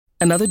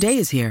Another day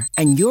is here,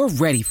 and you're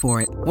ready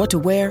for it. What to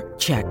wear?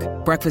 Check.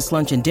 Breakfast,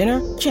 lunch, and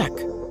dinner? Check.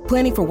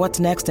 Planning for what's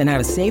next and how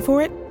to save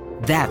for it?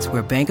 That's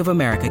where Bank of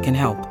America can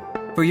help.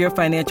 For your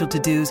financial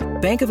to-dos,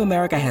 Bank of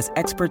America has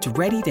experts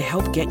ready to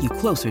help get you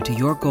closer to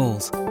your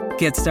goals.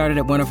 Get started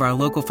at one of our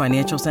local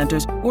financial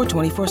centers or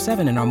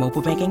 24/7 in our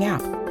mobile banking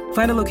app.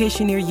 Find a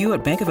location near you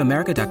at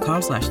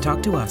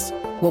bankofamerica.com/talktous.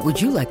 What would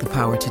you like the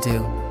power to do?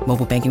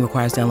 Mobile banking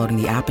requires downloading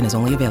the app and is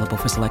only available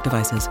for select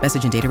devices.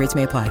 Message and data rates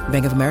may apply.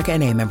 Bank of America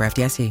N.A., member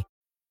FDIC.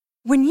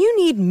 When you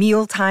need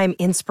mealtime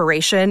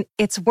inspiration,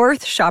 it's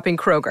worth shopping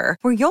Kroger,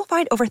 where you'll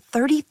find over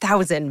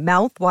 30,000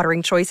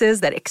 mouth-watering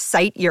choices that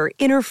excite your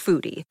inner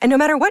foodie. And no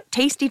matter what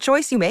tasty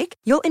choice you make,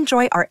 you'll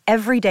enjoy our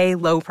everyday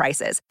low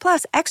prices,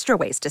 plus extra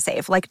ways to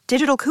save, like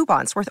digital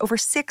coupons worth over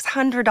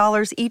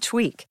 $600 each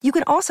week. You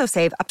can also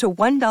save up to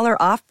 $1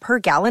 off per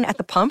gallon at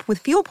the pump with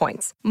fuel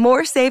points.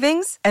 More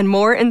savings and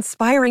more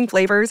inspiring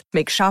flavors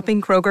make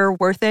shopping Kroger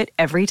worth it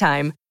every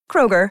time.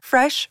 Kroger,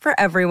 fresh for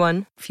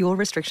everyone. Fuel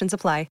restrictions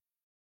apply.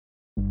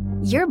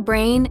 Your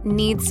brain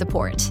needs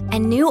support,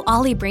 and new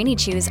Ollie Brainy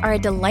Chews are a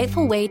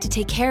delightful way to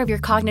take care of your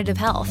cognitive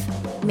health.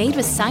 Made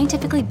with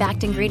scientifically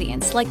backed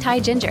ingredients like Thai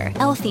ginger,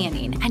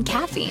 L-theanine, and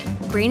caffeine,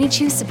 Brainy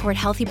Chews support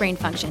healthy brain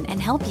function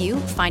and help you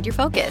find your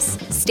focus,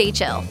 stay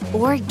chill,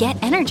 or get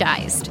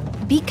energized.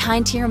 Be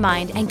kind to your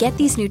mind and get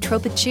these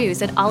nootropic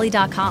chews at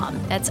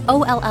ollie.com. That's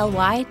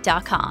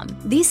OLLY.com.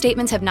 These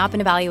statements have not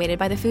been evaluated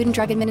by the Food and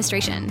Drug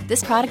Administration.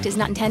 This product is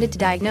not intended to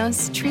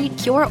diagnose, treat,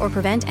 cure, or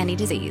prevent any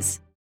disease.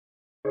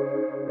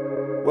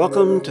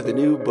 Welcome to the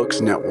New Books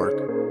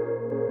Network.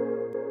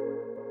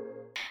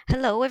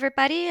 Hello,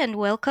 everybody, and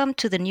welcome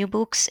to the New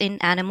Books in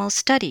Animal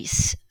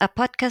Studies, a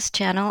podcast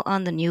channel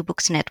on the New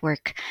Books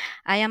Network.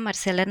 I am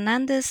Marcela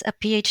Hernandez, a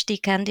PhD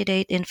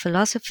candidate in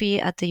philosophy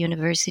at the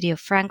University of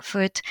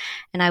Frankfurt,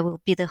 and I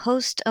will be the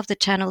host of the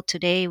channel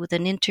today with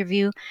an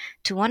interview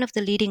to one of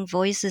the leading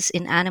voices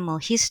in animal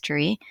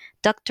history,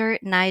 Dr.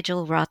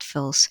 Nigel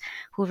Rothfuls,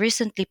 who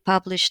recently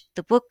published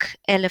the book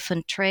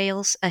Elephant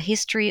Trails, A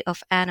History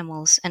of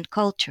Animals and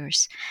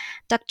Cultures.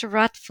 Dr.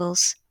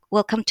 Rothfuls,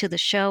 welcome to the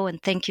show,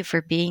 and thank you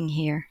for being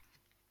here.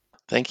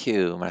 Thank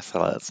you,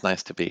 Marcela. It's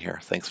nice to be here.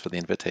 Thanks for the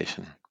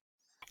invitation.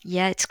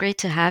 Yeah, it's great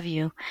to have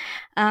you.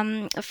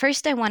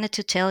 First, I wanted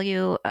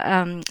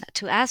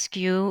to ask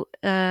you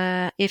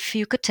if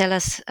you could tell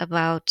us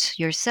about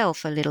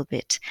yourself a little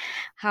bit.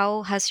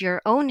 How has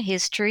your own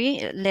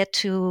history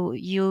led you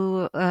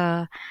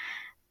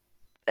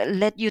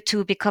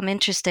to become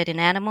interested in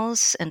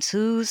animals and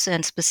zoos,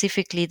 and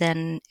specifically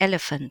then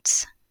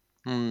elephants?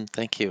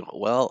 Thank you.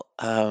 Well,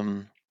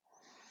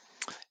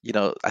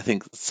 I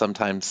think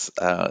sometimes,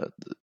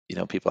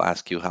 people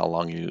ask you how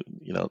long you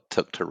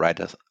took to write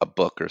a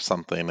book or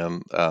something,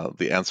 and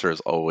the answer is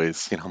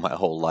always, my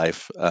whole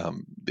life,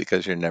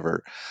 because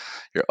you're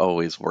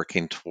always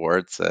working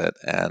towards it.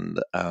 And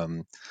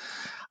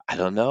I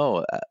don't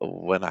know,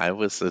 when I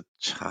was a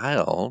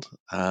child,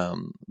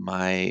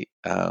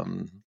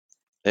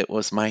 it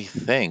was my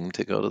thing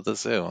to go to the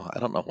zoo. I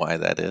don't know why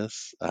that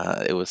is.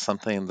 It was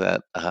something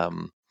that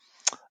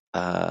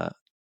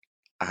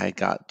I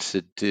got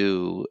to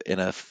do in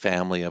a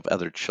family of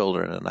other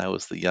children, and I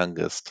was the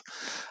youngest.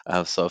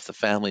 So if the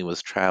family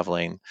was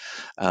traveling,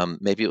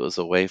 maybe it was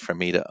a way for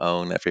me to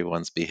own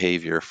everyone's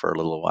behavior for a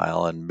little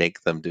while and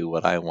make them do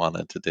what I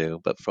wanted to do.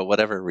 But for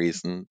whatever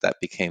reason,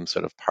 that became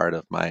sort of part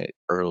of my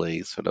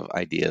early sort of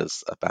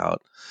ideas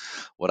about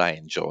what I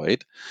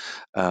enjoyed,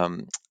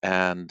 and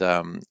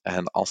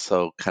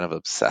also kind of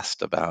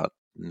obsessed about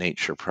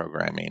nature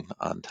programming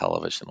on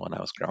television when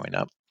I was growing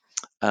up.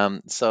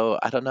 So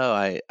I don't know.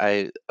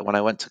 I when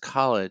I went to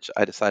college,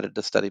 I decided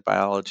to study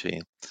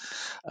biology,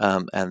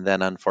 and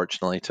then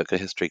unfortunately took a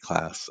history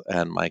class,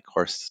 and my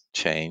course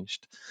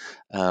changed.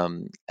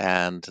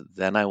 And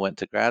then I went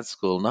to grad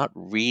school, not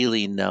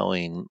really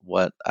knowing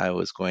what I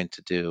was going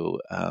to do.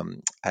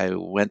 I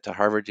went to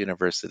Harvard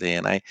University,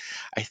 and I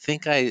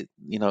think I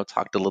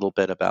talked a little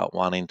bit about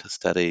wanting to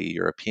study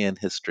European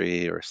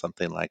history or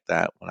something like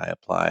that when I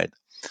applied.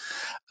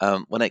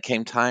 When it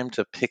came time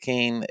to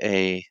picking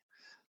a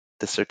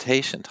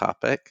dissertation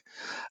topic,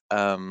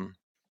 um,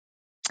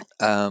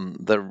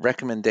 the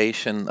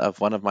recommendation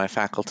of one of my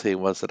faculty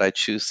was that I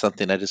choose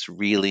something I just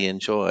really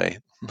enjoy.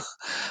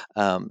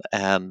 um,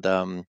 and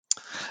um,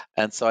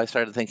 and so I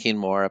started thinking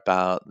more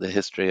about the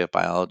history of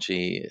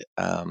biology,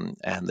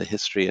 and the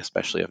history,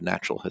 especially of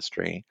natural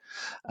history.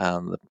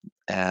 Um,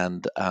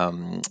 and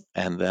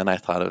then I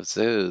thought of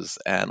zoos.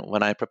 And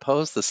when I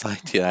proposed this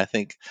idea, I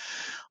think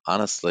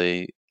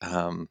honestly,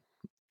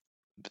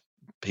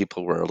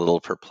 people were a little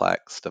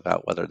perplexed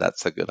about whether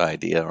that's a good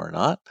idea or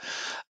not.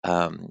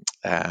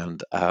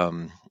 And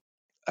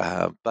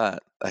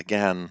But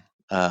again,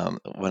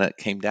 when it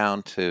came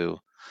down to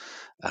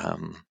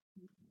um,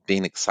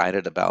 being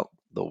excited about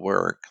the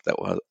work that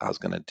I was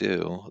going to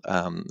do,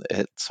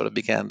 it sort of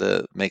began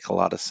to make a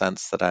lot of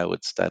sense that I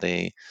would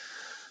study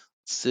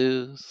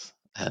zoos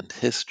and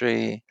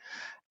history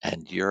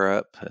and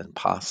Europe and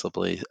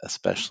possibly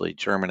especially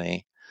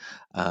Germany.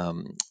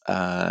 in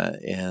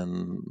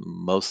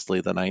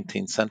mostly the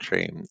 19th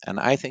century. And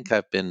I think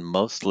I've been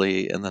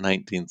mostly in the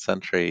 19th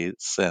century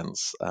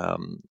since, at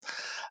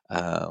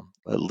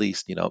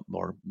least,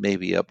 more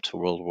maybe up to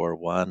World War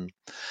One.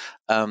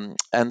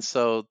 And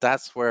so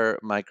that's where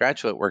my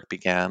graduate work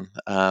began.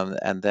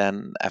 And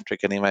then after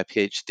getting my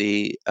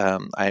PhD,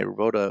 I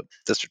wrote a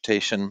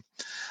dissertation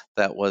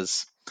that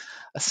was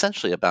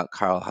essentially about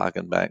Carl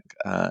Hagenbeck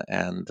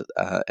and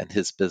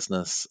his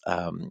business.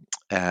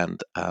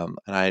 And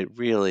I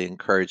really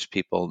encourage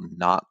people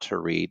not to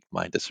read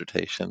my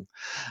dissertation.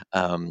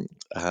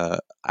 I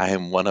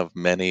am one of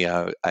many,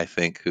 I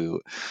think,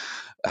 who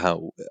uh,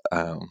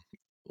 um,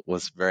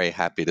 was very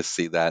happy to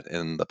see that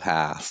in the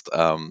past.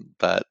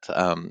 But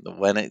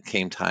when it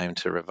came time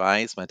to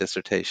revise my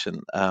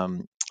dissertation,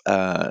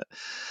 uh,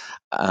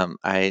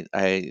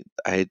 I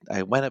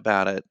went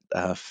about it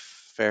a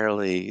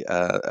fairly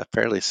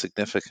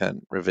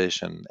significant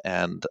revision,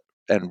 and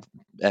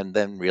and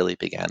then really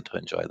began to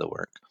enjoy the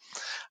work.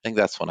 I think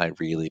that's when I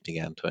really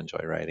began to enjoy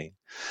writing.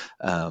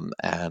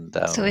 And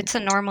So it's a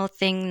normal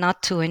thing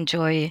not to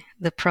enjoy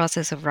the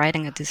process of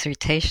writing a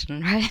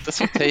dissertation, right?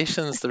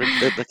 Dissertations,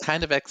 the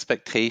kind of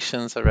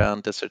expectations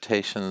around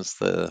dissertations,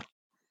 I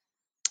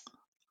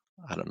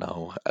don't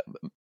know,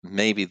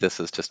 maybe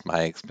this is just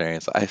my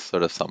experience. I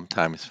sort of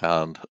sometimes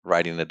found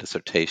writing a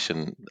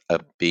dissertation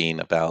being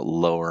about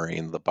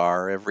lowering the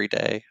bar every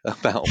day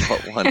about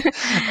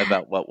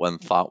what one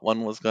thought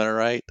one was going to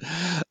write.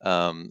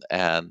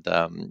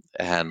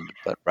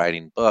 But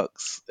writing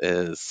books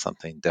is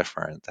something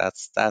different.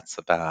 That's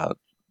about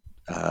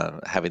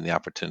having the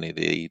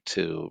opportunity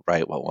to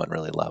write what one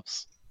really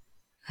loves,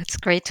 That's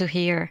great to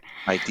hear.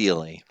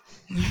 ideally.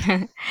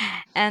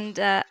 And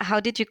how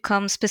did you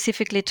come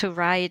specifically to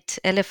write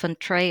Elephant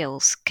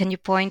Trails? Can you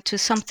point to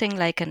something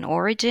like an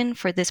origin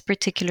for this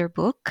particular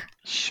book?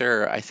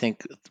 Sure. I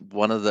think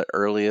one of the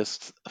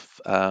earliest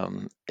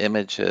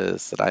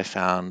images that I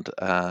found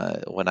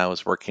when I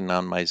was working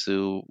on my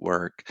zoo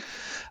work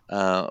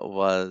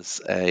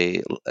was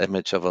a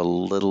image of a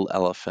little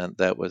elephant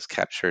that was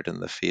captured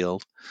in the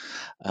field.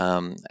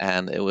 And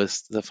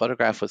the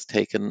photograph was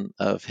taken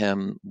of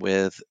him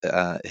with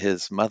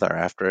his mother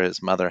after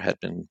his mother had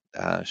been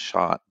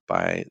shot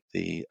by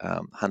the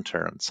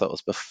hunter. And so it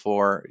was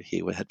before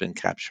he had been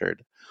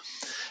captured.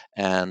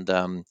 And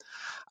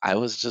I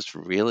was just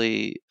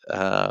really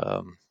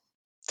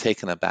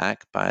taken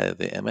aback by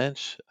the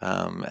image,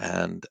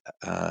 and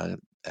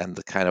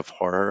the kind of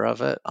horror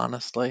of it,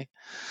 honestly.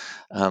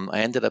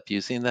 I ended up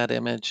using that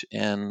image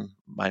in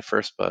my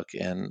first book,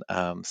 in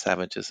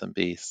Savages and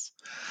Beasts.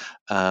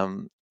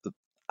 Um,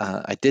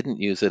 I didn't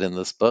use it in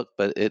this book,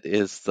 but it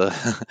is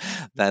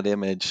that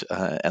image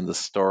and the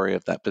story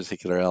of that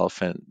particular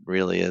elephant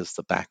really is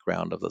the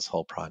background of this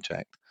whole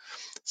project.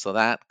 So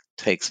that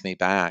takes me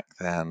back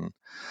then.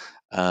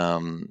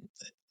 Um,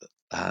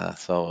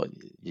 so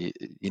you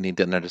need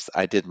to understand.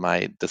 I did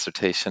my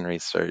dissertation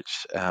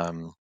research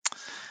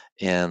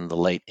in the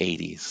late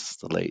 80s,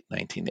 the late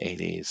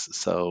 1980s.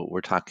 So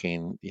we're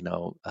talking,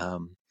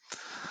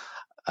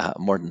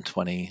 more than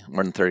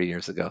 30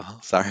 years ago.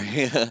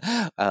 Sorry,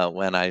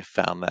 when I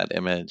found that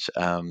image.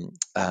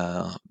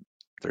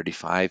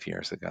 35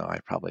 years ago, I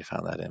probably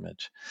found that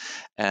image,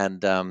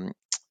 and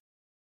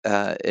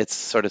it's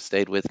sort of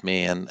stayed with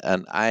me. And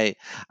I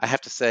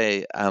have to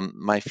say,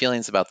 my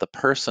feelings about the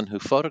person who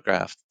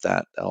photographed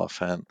that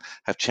elephant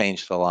have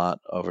changed a lot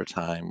over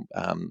time.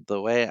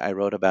 The way I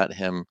wrote about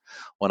him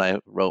when I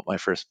wrote my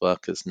first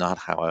book is not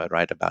how I would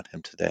write about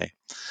him today.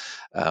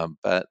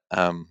 But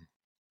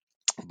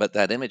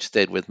that image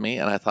stayed with me,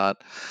 and I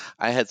thought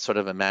I had sort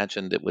of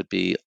imagined it would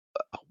be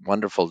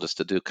wonderful just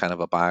to do kind of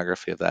a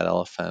biography of that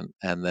elephant.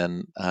 And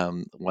then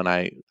when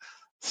I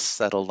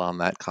settled on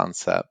that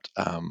concept,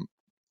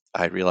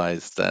 I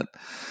realized that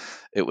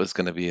it was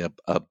going to be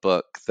a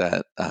book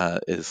that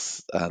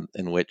is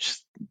in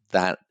which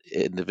that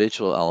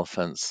individual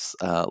elephant's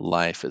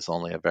life is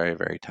only a very,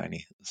 very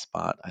tiny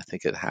spot. I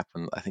think it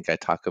happened. I think I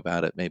talk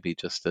about it maybe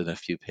just in a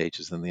few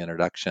pages in the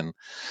introduction,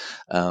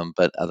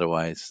 but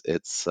otherwise,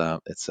 but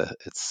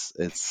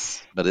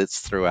it's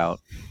throughout.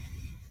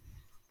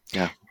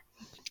 Yeah.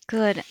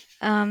 Good.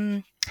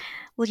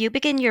 Well, you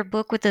begin your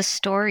book with a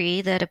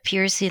story that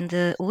appears in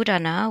the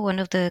Urana, one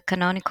of the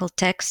canonical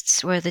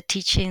texts where the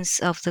teachings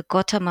of the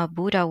Gautama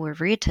Buddha were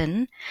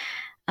written.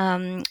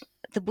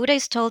 The Buddha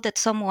is told that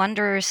some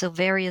wanderers of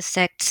various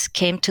sects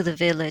came to the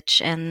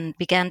village and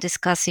began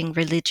discussing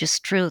religious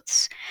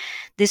truths.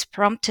 This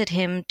prompted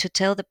him to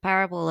tell the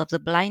parable of the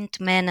blind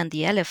man and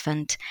the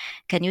elephant.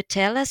 Can you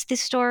tell us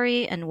this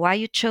story and why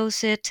you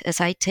chose it,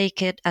 as I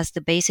take it, as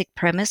the basic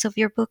premise of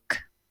your book?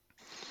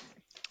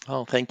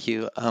 Oh, thank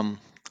you.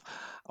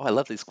 I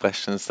love these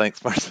questions.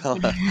 Thanks,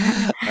 Marcella.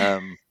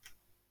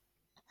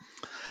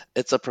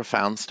 It's a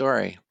profound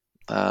story.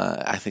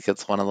 I think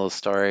it's one of those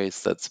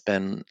stories that's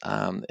been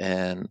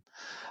in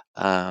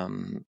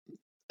um,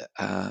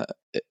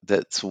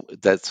 that's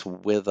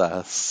with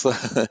us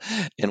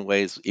in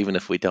ways even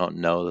if we don't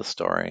know the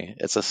story.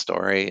 It's a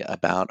story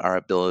about our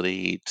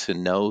ability to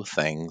know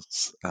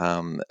things,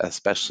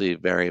 especially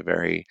very,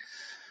 very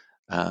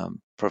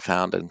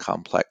profound and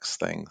complex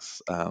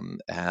things.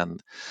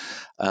 And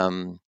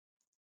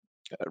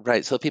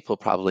Right, so people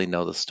probably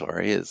know the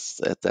story is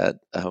that that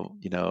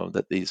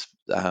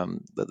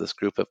this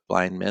group of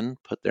blind men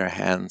put their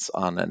hands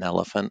on an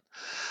elephant,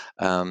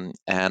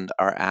 and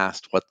are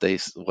asked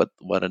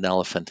what an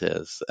elephant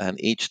is, and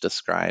each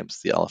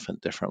describes the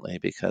elephant differently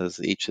because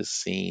each has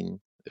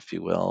seen, if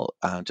you will,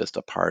 just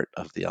a part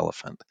of the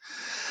elephant.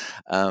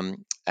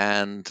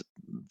 And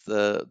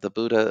the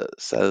Buddha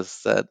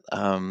says that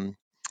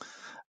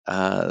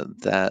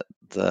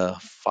the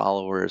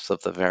followers of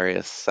the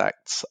various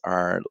sects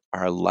are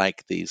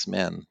like these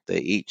men. They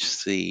each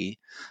see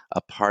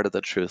a part of the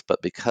truth,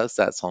 but because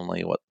that's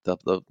only what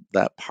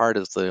that part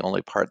is the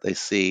only part they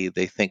see,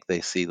 they think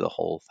they see the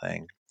whole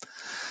thing.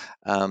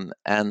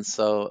 And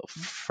so,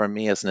 for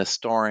me as an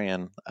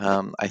historian,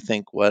 I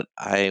think what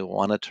I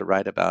wanted to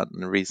write about,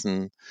 and the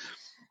reason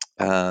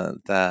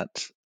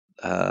that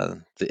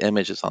the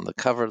image is on the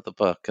cover of the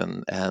book,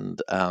 and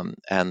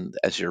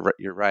as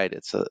you're right,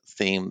 it's a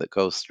theme that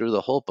goes through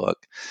the whole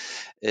book,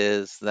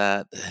 is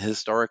that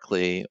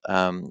historically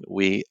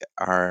we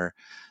are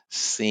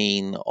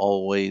seen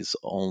always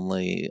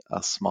only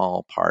a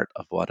small part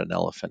of what an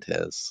elephant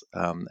is,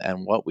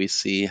 and what we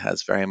see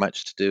has very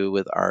much to do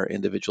with our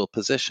individual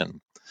position.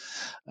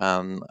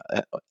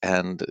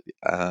 And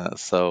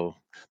so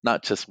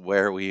not just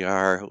where we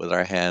are with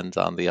our hands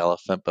on the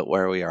elephant, but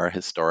where we are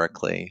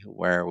historically,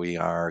 where we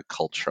are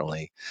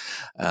culturally,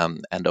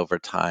 and over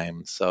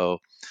time. So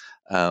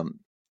um,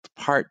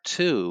 part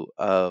two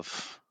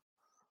of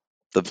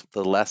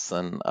the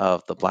lesson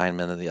of the blind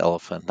man and the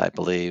elephant, I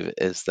believe,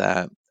 is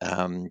that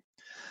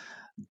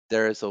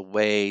there is a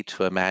way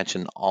to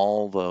imagine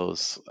all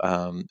those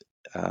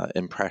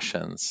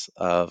impressions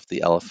of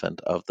the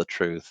elephant, of the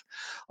truth,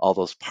 all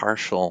those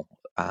partial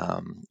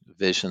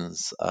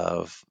visions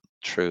of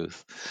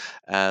truth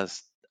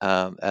as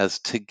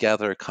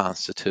together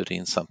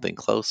constituting something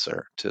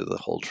closer to the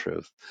whole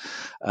truth.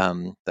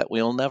 That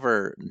we'll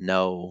never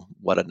know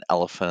what an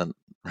elephant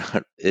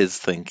is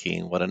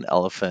thinking, what an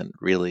elephant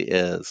really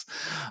is.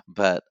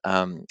 But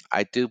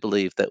I do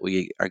believe that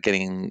we are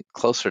getting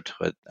closer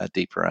to a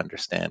deeper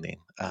understanding,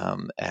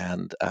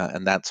 and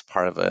that's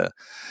part of a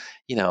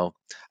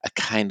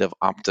kind of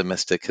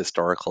optimistic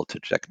historical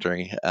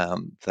trajectory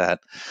that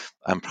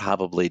I'm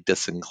probably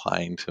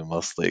disinclined to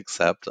mostly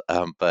accept.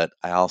 But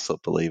I also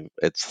believe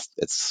it's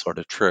sort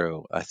of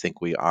true. I think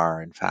we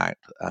are, in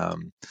fact,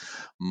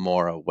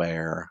 more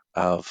aware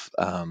of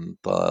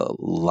the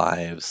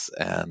lives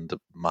and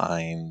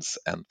minds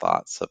and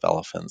thoughts of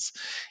elephants,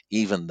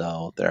 even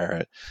though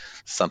they're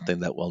something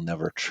that we'll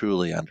never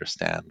truly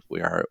understand.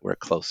 We're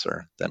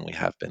closer than we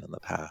have been in the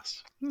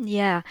past.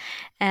 Yeah,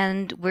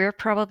 and we're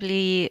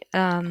probably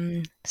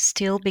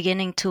still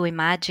beginning to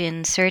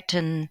imagine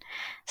certain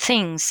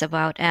things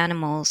about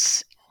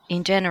animals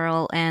in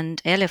general and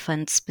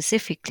elephants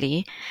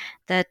specifically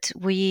that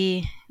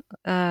we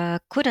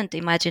couldn't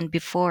imagine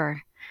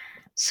before.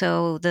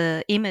 So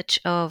the image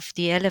of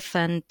the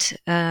elephant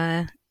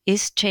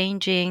is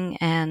changing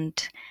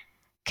and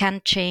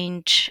can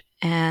change,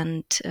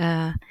 and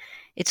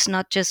it's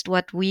not just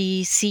what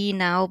we see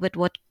now, but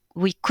what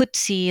we could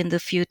see in the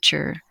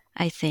future.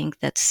 I think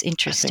that's I think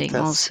interesting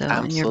that's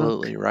also in your book.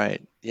 absolutely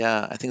right.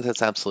 Yeah, I think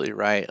that's absolutely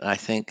right. And I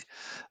think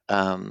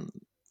um,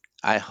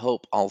 I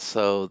hope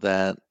also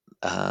that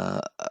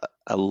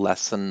a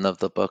lesson of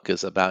the book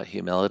is about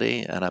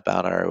humility and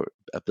about our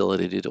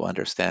ability to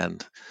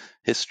understand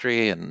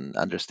history and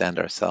understand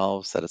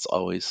ourselves, that it's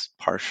always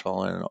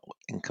partial and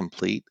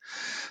incomplete,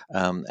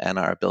 and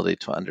our ability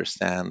to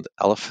understand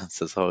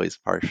elephants is always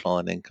partial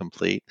and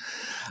incomplete,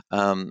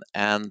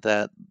 and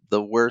that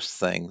the worst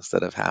things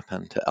that have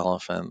happened to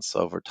elephants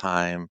over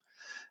time,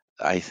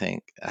 I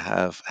think,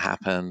 have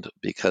happened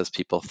because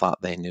people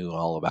thought they knew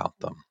all about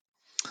them.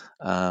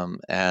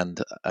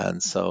 And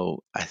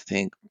so I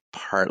think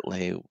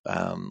partly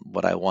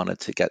what I wanted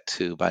to get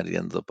to by the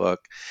end of the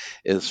book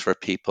is for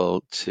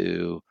people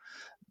to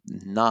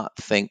not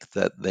think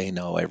that they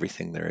know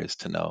everything there is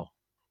to know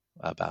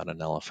about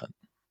an elephant.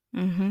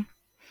 Hmm.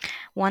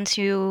 Once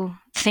you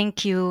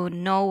think you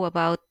know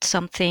about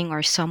something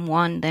or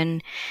someone,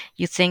 then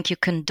you think you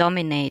can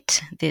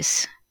dominate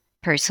this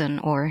person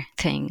or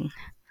thing.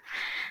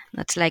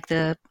 That's like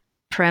the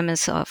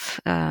premise of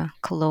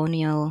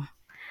colonial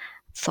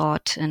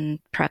thought and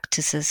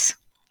practices.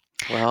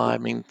 Well, I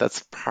mean,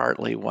 that's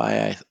partly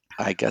why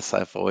I guess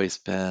I've always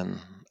been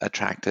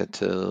attracted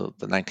to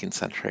the 19th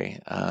century,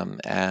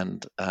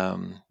 and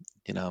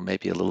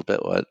maybe a little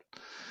bit what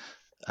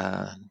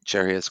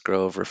Jarius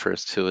Grove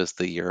refers to as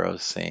the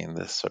Eurocene,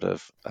 this sort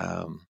of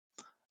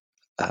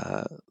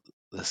uh,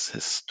 this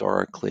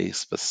historically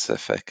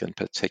specific and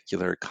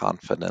particular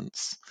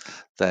confidence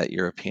that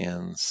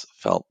Europeans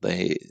felt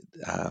they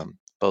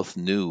both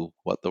knew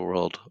what the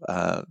world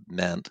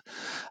meant,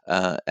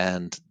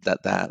 and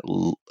that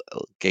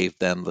gave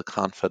them the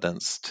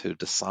confidence to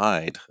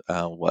decide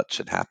what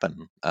should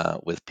happen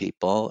with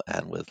people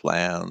and with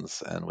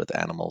lands and with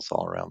animals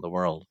all around the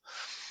world.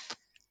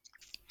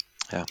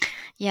 Yeah.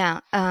 Yeah.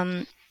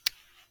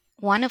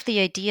 One of the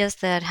ideas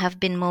that have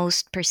been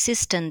most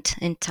persistent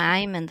in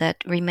time and that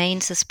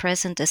remains as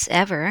present as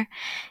ever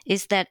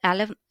is that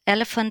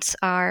elephants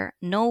are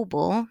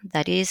noble,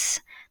 that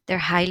is, they're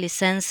highly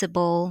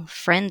sensible,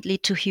 friendly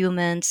to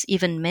humans,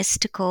 even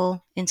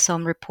mystical in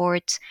some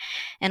reports,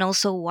 and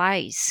also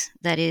wise,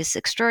 that is,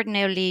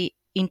 extraordinarily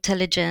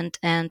intelligent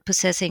and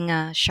possessing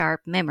a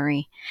sharp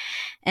memory.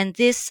 And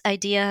this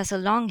idea has a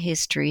long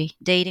history,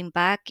 dating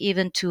back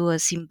even to a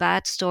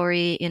Sinbad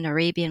story in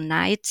Arabian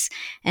Nights,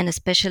 and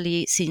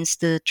especially since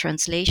the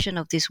translation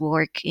of this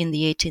work in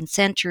the 18th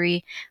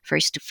century,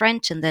 first to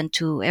French and then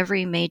to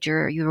every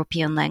major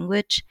European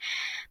language.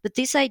 But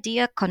this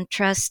idea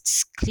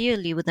contrasts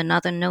clearly with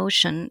another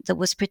notion that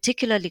was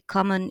particularly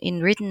common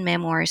in written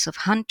memoirs of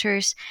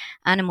hunters,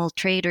 animal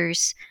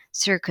traders,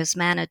 circus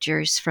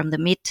managers from the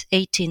mid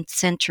 18th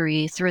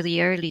century through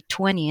the early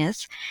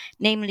 20th,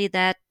 namely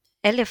that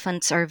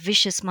elephants are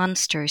vicious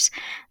monsters,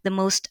 the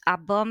most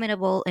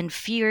abominable and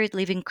feared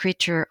living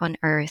creature on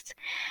earth.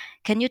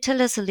 Can you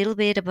tell us a little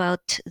bit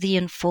about the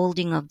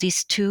unfolding of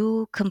these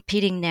two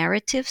competing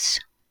narratives?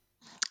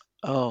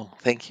 Oh,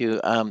 thank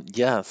you.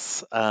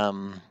 Yes.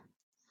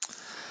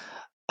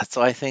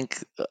 So I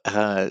think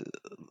I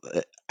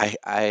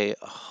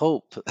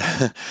hope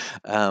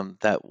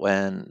that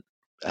when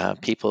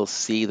people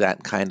see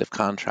that kind of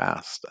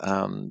contrast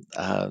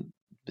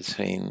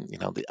between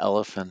the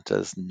elephant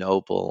as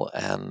noble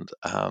and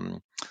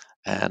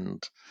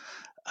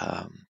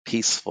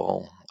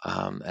peaceful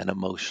and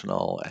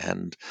emotional,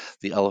 and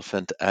the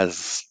elephant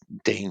as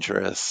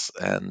dangerous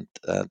and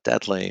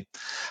deadly.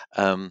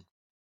 Um,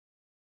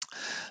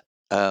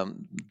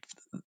 um,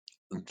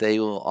 they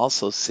will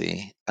also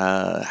see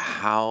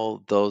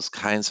how those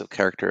kinds of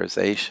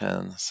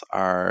characterizations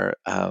are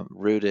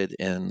rooted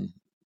in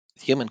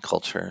human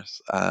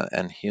cultures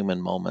and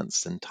human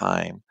moments in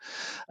time,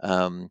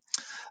 um,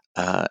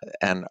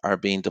 and are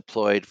being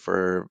deployed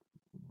for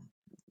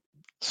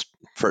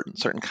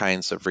certain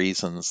kinds of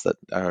reasons that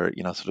are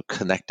sort of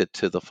connected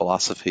to the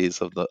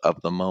philosophies of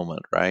the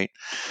moment, right?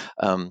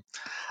 Um,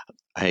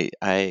 I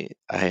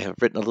have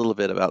written a little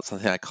bit about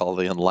something I call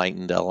the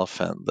enlightened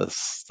elephant.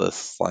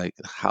 This like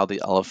how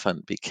the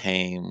elephant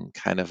became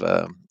kind of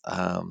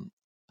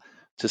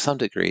to some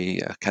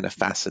degree a kind of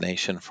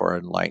fascination for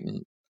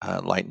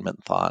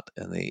Enlightenment thought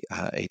in the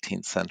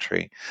 18th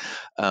century,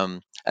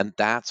 and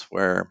that's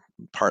where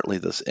partly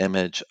this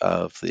image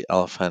of the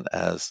elephant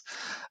as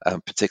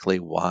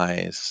particularly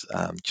wise,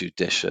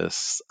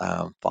 judicious,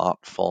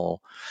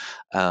 thoughtful,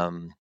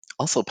 um,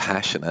 also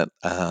passionate,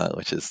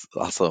 which is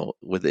also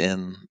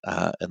within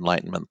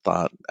Enlightenment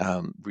thought,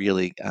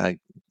 really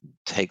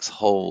takes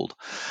hold.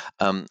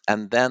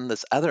 And then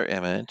this other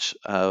image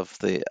of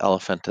the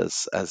elephant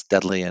as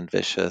deadly and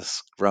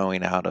vicious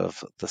growing out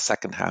of the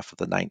second half of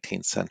the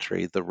 19th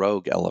century, the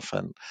rogue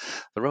elephant.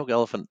 The rogue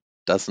elephant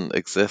doesn't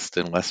exist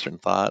in Western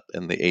thought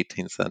in the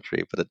 18th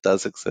century, but it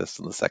does exist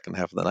in the second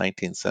half of the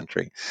 19th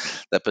century.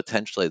 That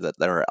potentially that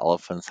there are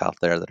elephants out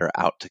there that are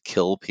out to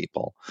kill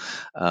people,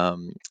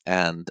 and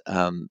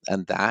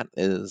that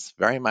is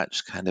very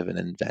much kind of an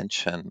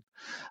invention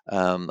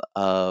of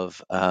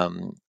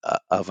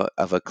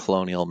a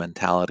colonial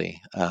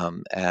mentality,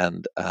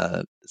 and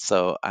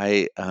so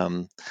I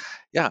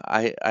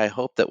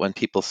hope that when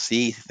people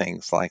see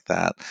things like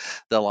that,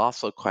 they'll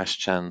also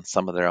question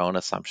some of their own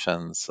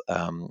assumptions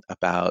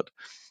about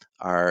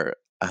our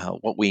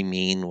what we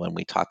mean when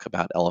we talk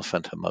about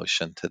elephant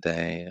emotion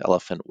today,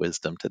 elephant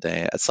wisdom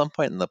today. At some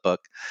point in the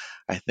book,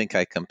 I think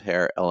I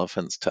compare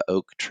elephants to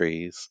oak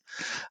trees,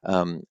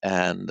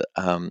 and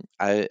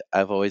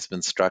I've always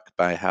been struck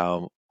by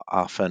how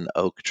often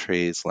oak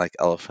trees, like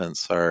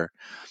elephants, are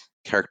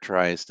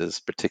characterized as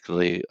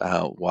particularly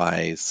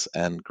wise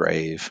and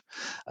grave,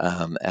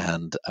 um,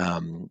 and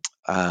um,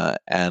 uh,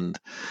 and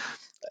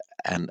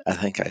and I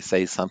think I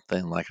say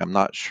something like, "I'm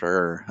not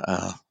sure.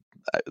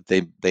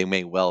 They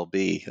may well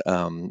be,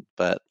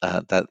 but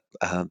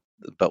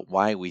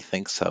why we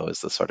think so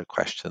is the sort of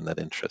question that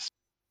interests."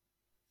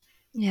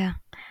 Yeah.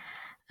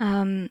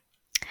 Um,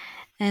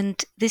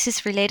 And this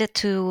is related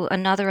to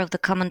another of the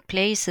common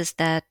places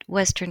that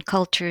Western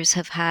cultures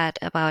have had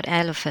about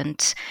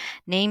elephants,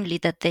 namely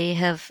that they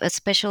have a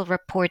special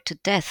rapport to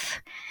death,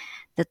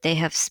 that they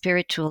have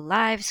spiritual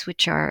lives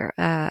which are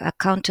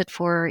accounted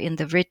for in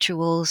the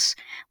rituals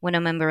when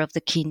a member of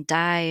the kin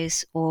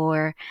dies,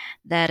 or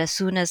that as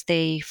soon as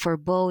they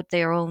forebode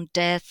their own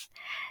death,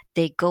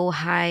 they go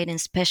hide in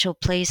special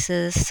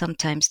places,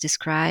 sometimes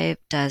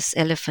described as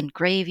elephant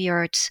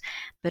graveyards,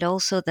 but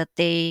also that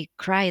they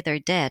cry their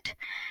dead.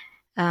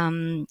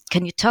 Can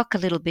you talk a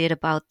little bit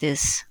about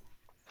this?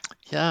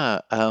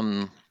 Yeah.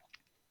 Uh,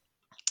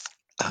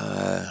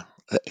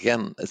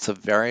 Again, it's a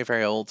very,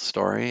 very old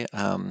story,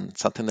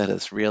 something that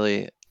has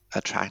really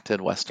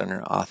attracted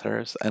Western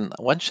authors. And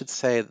one should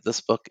say that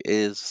this book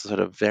is sort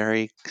of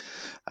very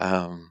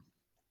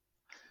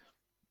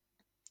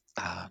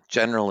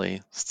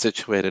generally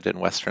situated in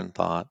Western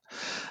thought.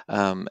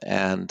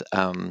 And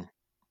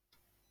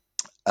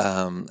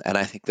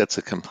I think that's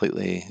a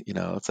completely,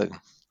 it's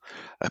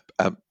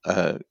a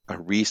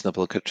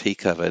reasonable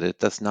critique of it. It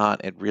does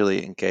not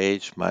really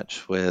engage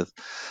much with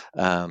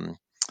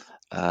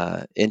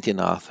Indian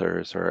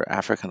authors or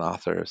African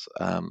authors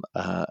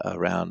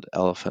around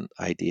elephant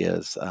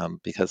ideas,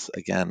 because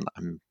again,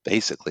 I'm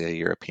basically a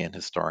European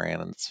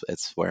historian, and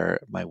it's where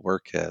my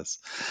work is.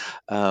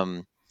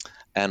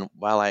 And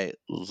while I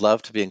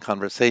love to be in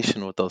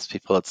conversation with those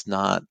people, it's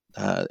not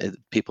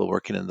people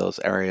working in those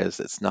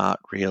areas. It's not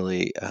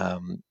really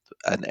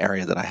an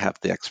area that I have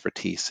the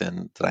expertise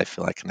in, that I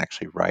feel I can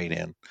actually write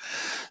in.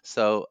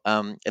 So,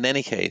 in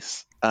any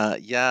case,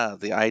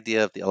 the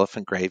idea of the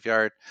elephant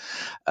graveyard,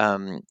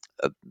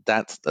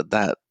 that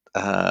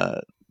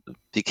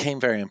became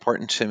very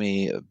important to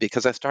me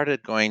because I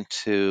started going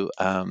to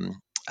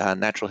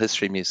natural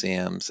history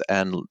museums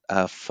and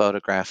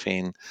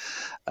photographing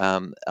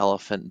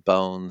elephant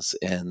bones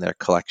in their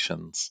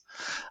collections.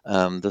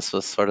 This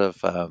was sort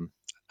of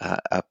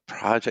a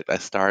project I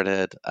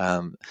started.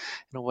 In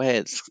a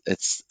way,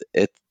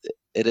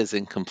 it is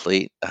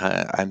incomplete.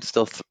 I'm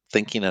still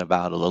thinking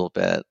about it a little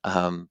bit,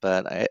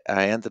 but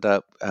I ended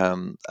up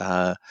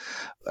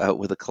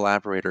with a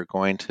collaborator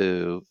going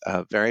to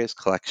various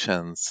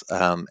collections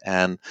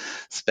and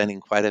spending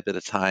quite a bit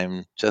of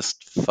time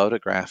just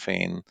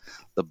photographing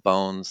the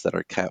bones that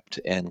are kept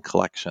in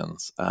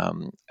collections.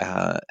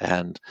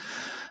 And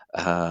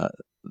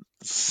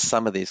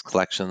some of these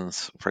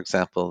collections, for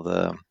example,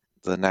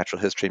 the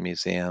Natural History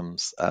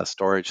Museum's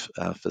storage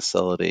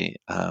facility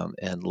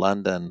in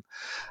London,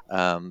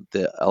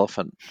 the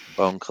elephant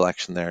bone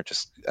collection there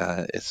just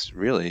it's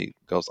really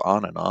goes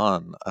on and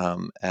on,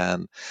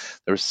 and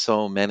there's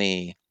so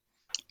many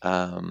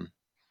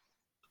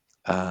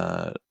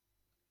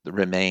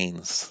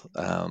remains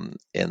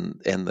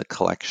in the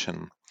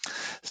collection.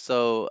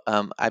 So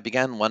I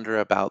began wonder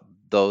about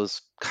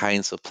those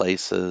kinds of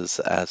places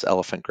as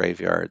elephant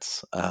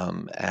graveyards,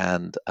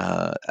 and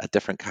a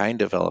different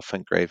kind of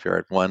elephant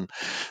graveyard, one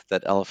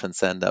that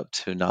elephants end up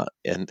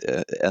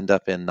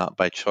in not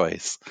by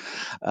choice.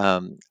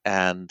 But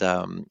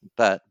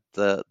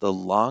the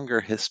longer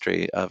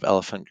history of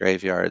elephant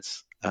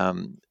graveyards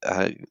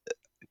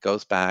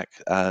goes back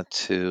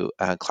to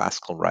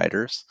classical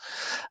writers,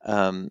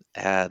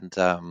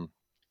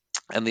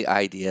 and the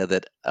idea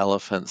that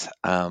elephants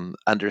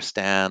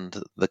understand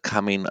the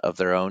coming of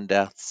their own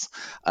deaths,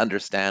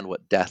 understand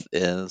what death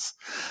is,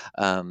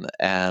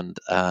 and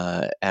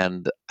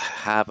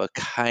have a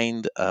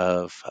kind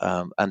of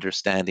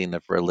understanding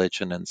of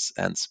religion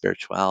and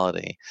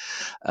spirituality,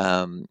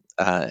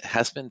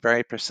 has been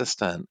very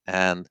persistent.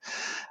 And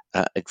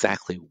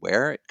exactly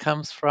where it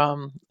comes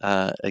from,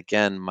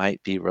 again,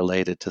 might be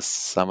related to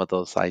some of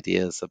those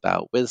ideas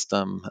about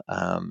wisdom,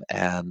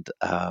 and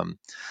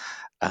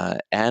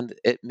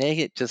it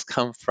may just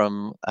come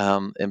from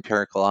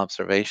empirical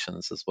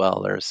observations as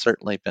well. There's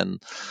certainly been,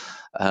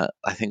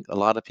 I think a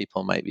lot of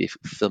people might be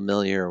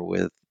familiar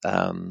with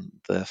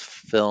the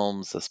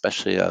films,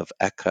 especially of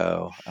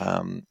Echo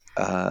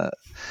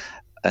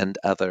and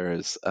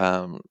others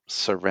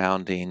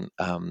surrounding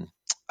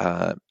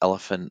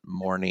elephant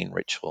mourning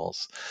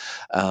rituals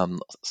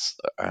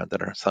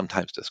that are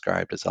sometimes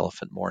described as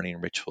elephant mourning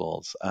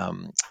rituals.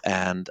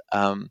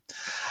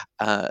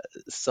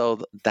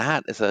 So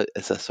that is a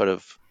sort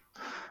of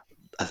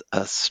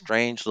a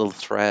strange little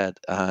thread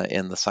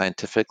in the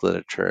scientific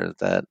literature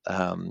that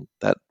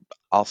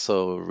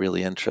also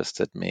really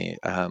interested me.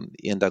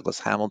 Ian Douglas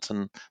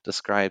Hamilton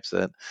describes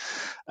it.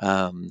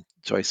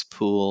 Joyce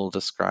Poole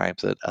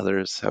describes it.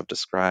 Others have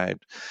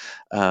described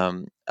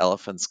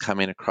elephants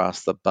coming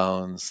across the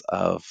bones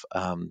of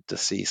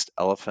deceased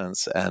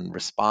elephants and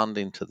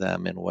responding to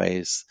them in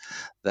ways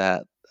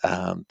that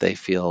they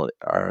feel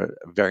are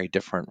very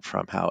different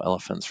from how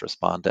elephants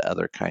respond to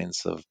other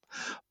kinds of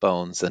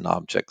bones and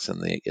objects in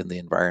the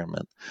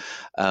environment.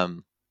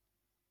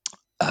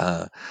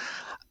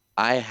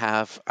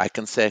 I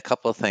can say a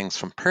couple of things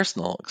from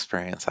personal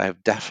experience. I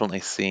have definitely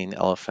seen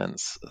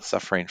elephants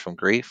suffering from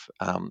grief,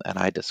 and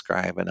I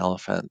describe an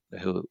elephant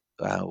who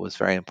was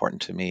very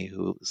important to me,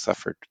 who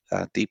suffered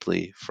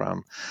deeply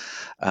from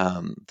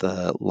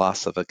the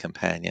loss of a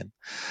companion.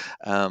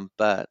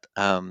 But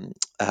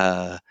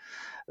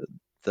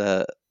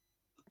the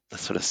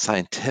sort of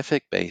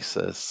scientific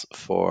basis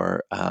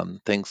for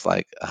things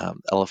like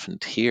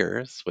elephant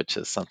tears, which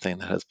is something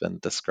that has been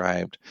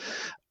described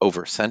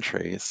over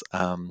centuries,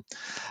 and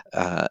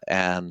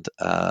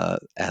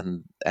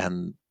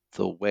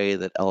the way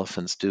that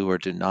elephants do or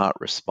do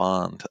not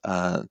respond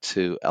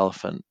to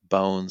elephant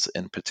bones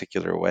in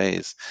particular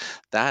ways,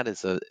 that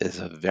is a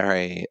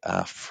very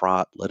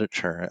fraught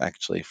literature,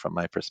 actually, from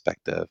my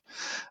perspective.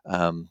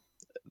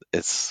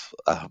 It's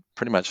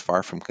pretty much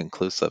far from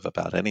conclusive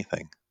about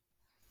anything.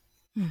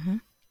 Mm-hmm.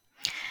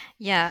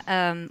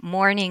 Yeah,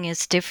 mourning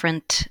is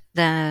different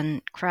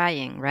than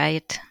crying,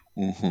 right?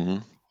 hmm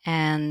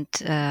And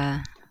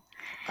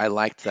I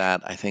liked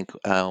that. I think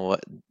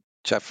what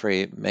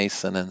Jeffrey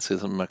Mason and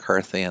Susan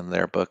McCarthy in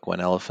their book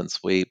When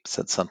Elephants Weep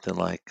said something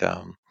like,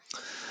 you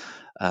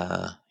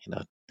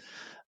know,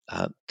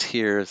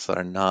 tears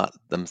are not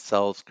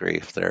themselves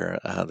grief. They're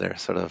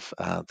sort of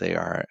they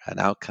are an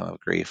outcome of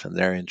grief, and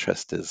their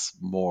interest is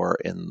more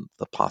in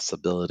the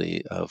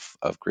possibility of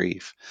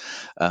grief.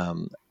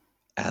 Um,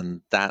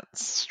 and that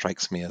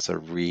strikes me as a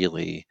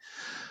really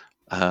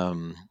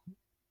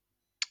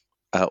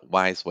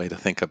wise way to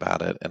think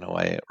about it in a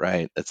way,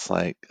 right? It's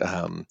like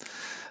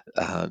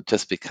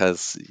just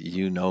because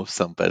you know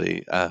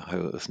somebody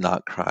who is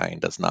not crying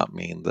does not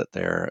mean that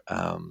they're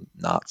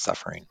not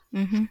suffering.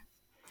 mhm.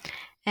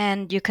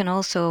 And you can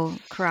also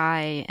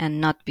cry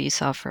and not be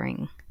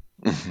suffering.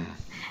 Mhm.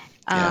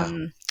 Yeah.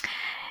 Um,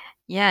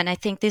 yeah, and I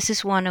think this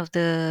is one of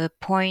the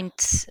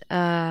points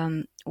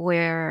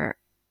where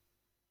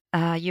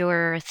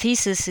your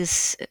thesis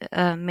is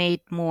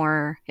made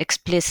more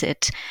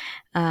explicit,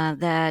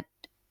 that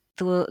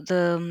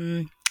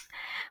the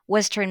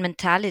Western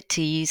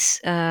mentalities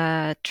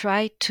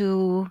try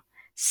to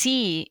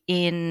see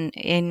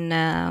in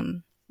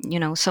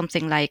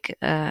something like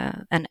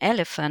an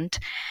elephant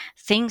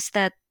things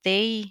that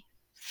they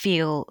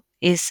feel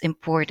is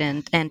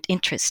important and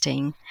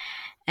interesting,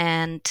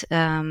 and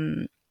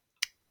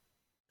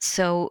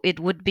so it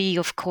would be,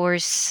 of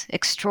course,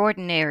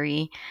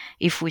 extraordinary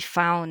if we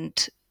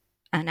found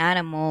an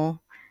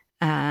animal,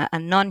 a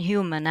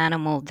non-human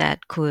animal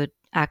that could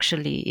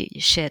actually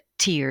shed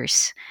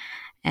tears.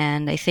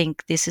 And I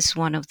think this is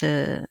one of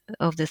the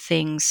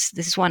things.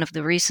 This is one of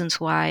the reasons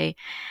why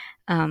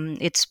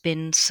it's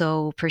been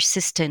so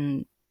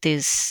persistent.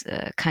 This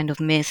kind of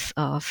myth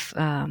of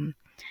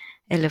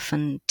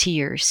elephant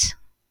tears.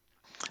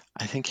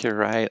 I think you're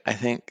right. I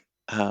think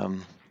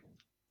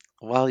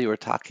while you were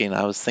talking,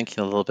 I was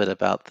thinking a little bit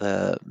about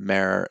the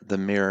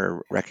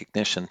mirror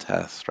recognition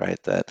test,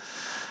 right? That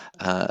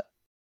uh,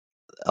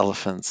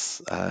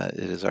 elephants,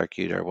 it is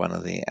argued, are one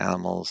of the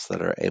animals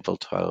that are able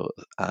to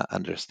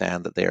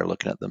understand that they are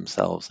looking at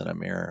themselves in a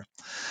mirror.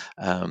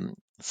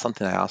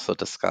 Something I also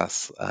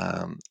discuss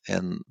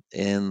in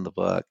the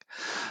book.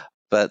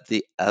 But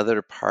the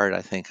other part,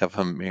 I think, of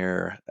a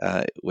mirror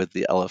with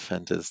the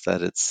elephant is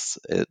that it's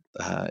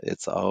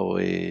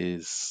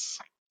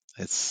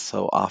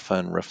so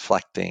often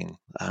reflecting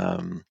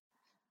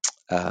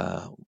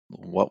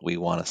what we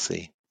want to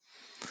see.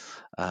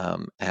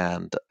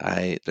 And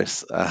I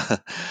there's I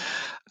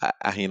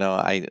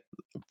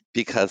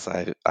because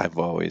I've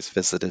always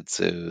visited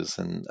zoos,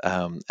 and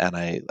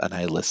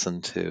I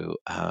listen to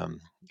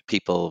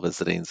people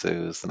visiting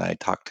zoos, and I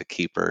talk to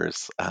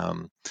keepers.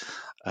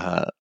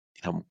 Uh,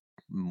 you know,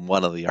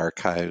 one of the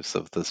archives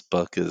of this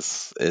book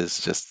is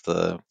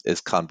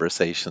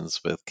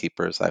conversations with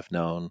keepers I've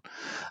known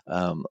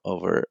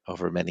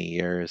over many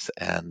years,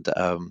 and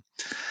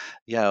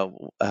yeah,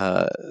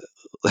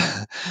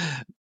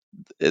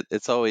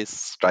 it's always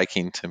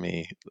striking to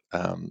me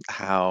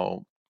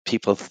how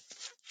people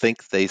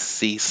think they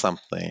see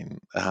something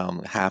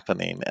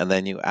happening, and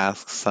then you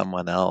ask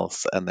someone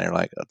else, and they're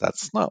like, "Oh,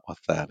 that's not what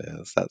that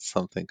is. That's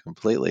something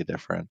completely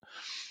different."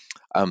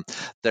 Um,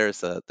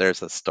 there's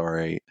a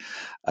story,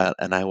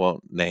 and I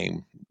won't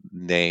name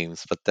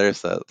names, but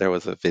there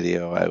was a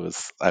video I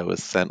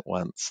was sent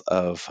once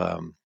of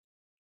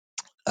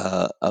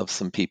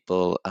some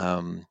people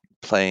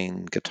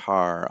playing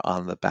guitar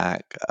on the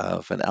back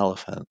of an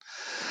elephant,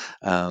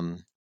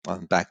 um,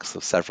 on the backs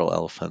of several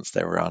elephants.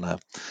 They were on a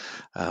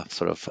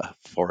sort of a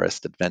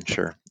forest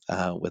adventure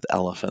with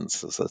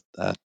elephants as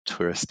a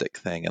touristic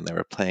thing, and they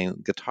were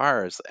playing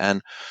guitars.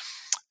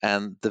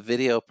 And the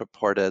video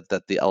purported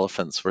that the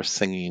elephants were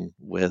singing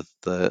with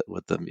the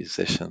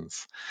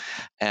musicians,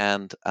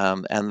 and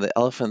the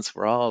elephants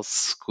were all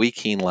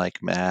squeaking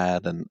like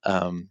mad,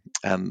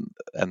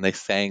 and they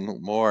sang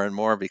more and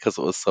more because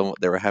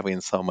they were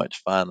having so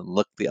much fun. And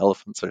look, the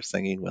elephants are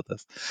singing with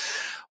us.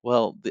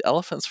 Well, the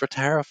elephants were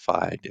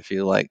terrified. If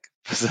you like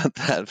present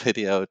that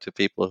video to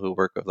people who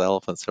work with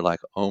elephants, they're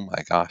like, "Oh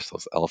my gosh,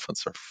 those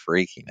elephants are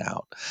freaking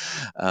out,"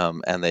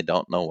 and they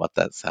don't know what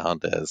that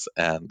sound is,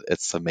 and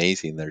it's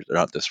amazing. They're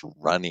not just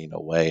running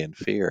away in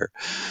fear.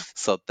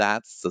 So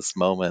that's this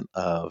moment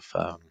of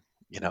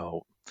you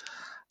know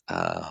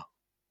uh,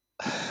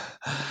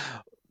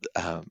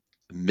 uh,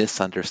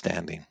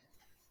 misunderstanding.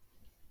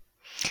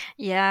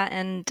 Yeah,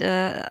 and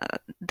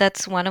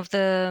that's one of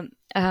the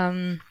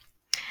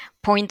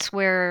points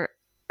where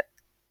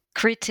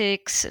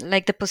critics,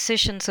 like the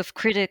positions of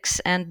critics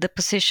and the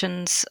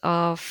positions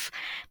of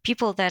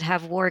people that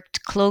have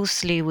worked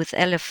closely with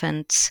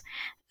elephants,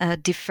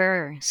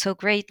 differ so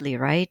greatly,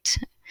 right?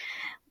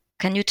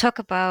 Can you talk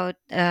about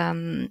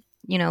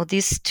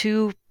these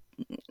two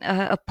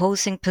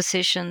opposing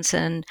positions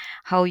and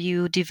how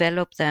you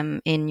develop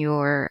them in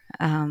your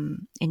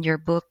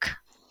book?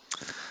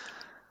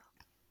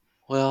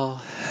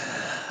 Well,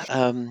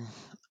 um,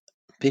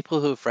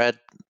 people who've read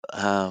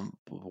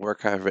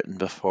work I've written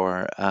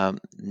before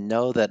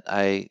know that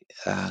I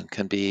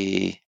can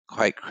be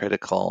quite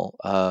critical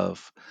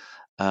of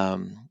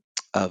um,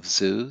 of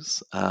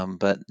zoos,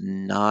 but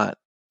not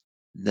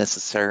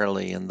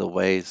necessarily in the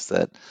ways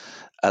that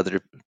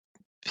other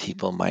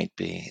people might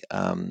be.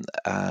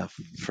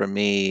 For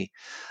me,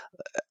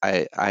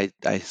 I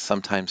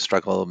sometimes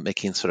struggle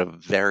making sort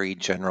of very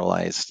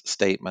generalized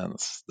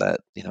statements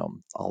that,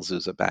 all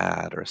zoos are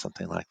bad or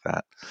something like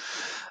that.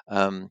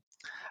 Um,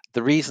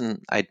 the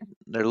reason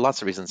there are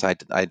lots of reasons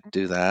I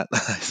do that, I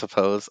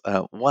suppose.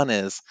 One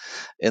is,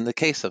 in the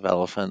case of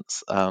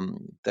elephants,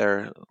 there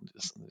are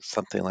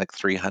something like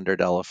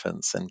 300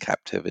 elephants in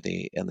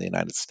captivity in the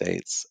United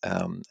States,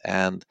 um,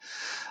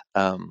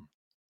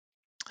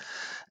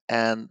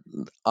 and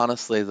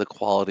honestly, the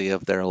quality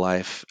of their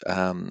lives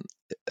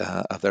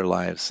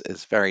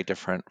is very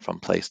different from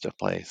place to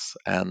place,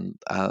 and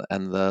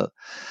the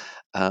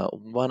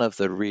one of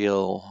the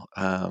real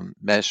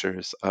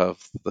measures of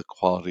the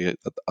quality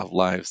of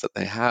lives that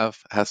they have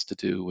has to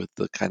do with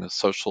the kind of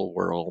social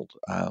world.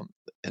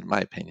 In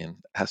my opinion,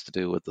 has to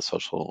do with the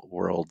social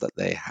world that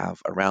they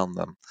have around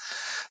them.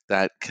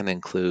 That can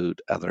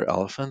include other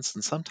elephants,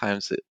 and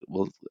sometimes it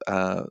will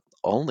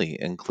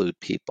only include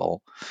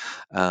people,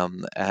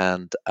 um,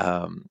 and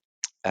um,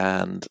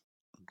 and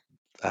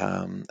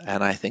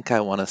and I think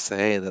I want to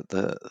say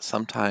that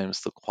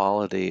sometimes the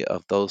quality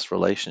of those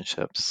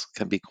relationships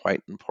can be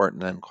quite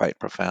important and quite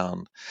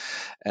profound.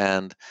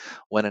 And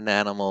when an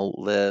animal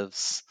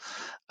lives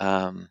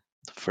um,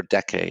 for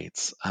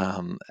decades,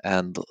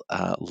 and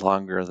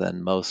longer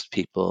than most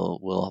people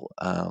will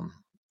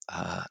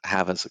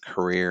have as a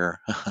career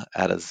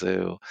at a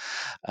zoo,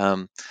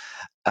 um,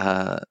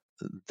 uh,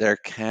 there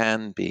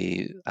can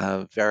be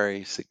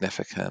very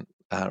significant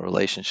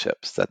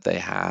relationships that they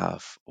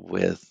have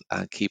with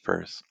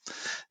keepers.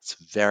 It's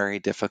very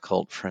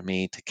difficult for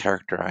me to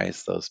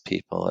characterize those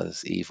people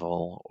as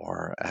evil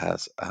or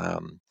as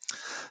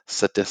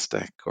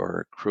sadistic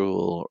or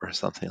cruel or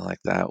something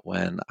like that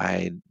when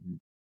I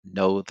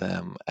know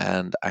them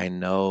and I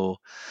know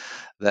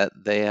that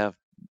they have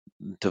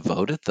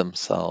devoted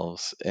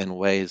themselves in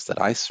ways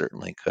that I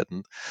certainly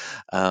couldn't,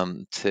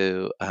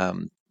 to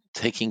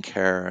taking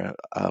care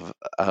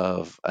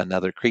of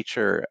another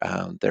creature,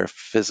 their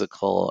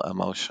physical,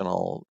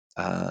 emotional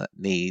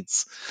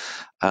needs.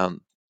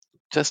 Um,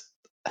 just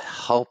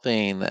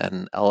helping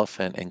an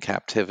elephant in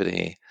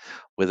captivity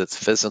with its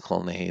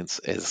physical needs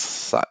is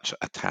such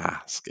a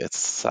task. It's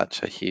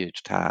such a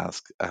huge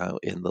task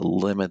in the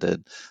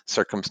limited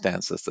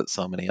circumstances that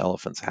so many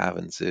elephants have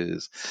in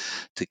zoos,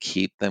 to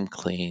keep them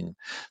clean,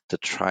 to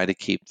try to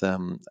keep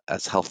them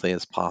as healthy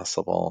as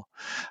possible,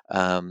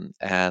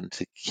 and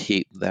to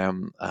keep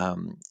them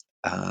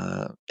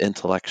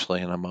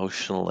intellectually and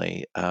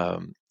emotionally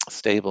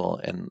stable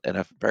in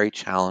a very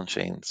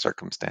challenging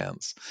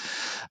circumstance.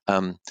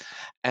 Um,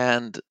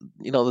 and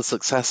the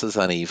success is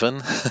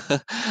uneven,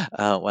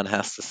 one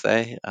has to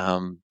say,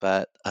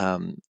 but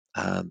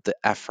the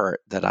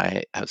effort that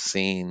I have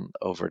seen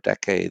over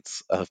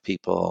decades of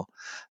people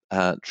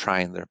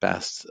trying their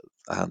best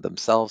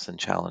themselves in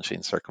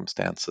challenging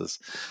circumstances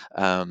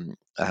um,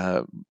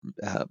 uh,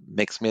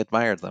 makes me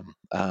admire them,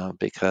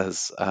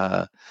 because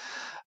I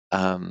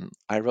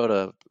wrote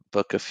a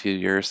book a few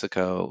years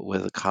ago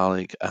with a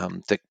colleague,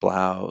 Dick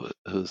Blau,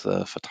 who's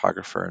a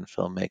photographer and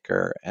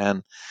filmmaker,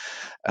 and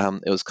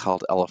it was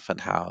called Elephant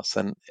House,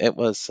 and it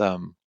was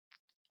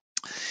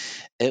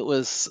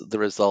the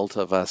result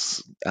of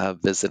us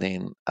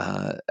visiting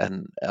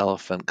an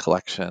elephant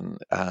collection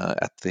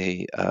at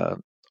the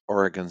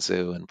Oregon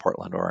Zoo in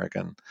Portland,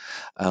 Oregon,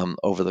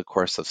 over the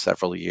course of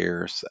several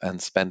years,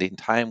 and spending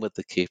time with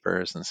the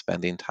keepers and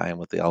spending time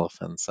with the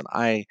elephants. And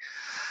I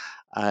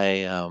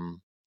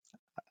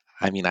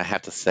I mean, I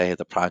have to say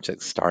the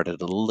project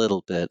started a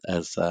little bit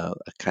as a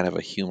kind of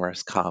a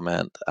humorous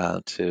comment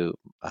to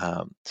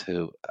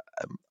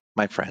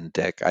my friend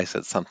Dick. I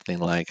said something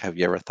like, "Have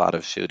you ever thought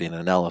of shooting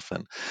an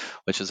elephant?"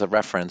 Which is a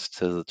reference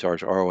to the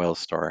George Orwell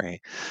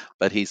story,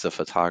 but he's a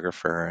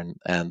photographer,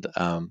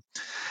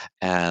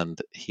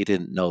 and he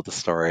didn't know the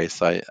story,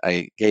 so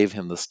I gave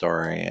him the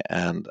story,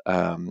 and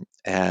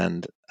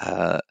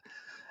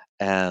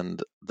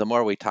the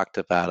more we talked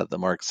about it, the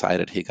more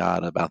excited he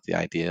got about the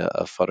idea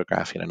of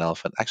photographing an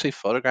elephant. Actually,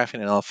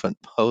 photographing an elephant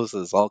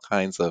poses all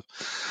kinds of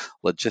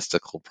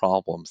logistical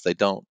problems. They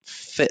don't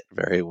fit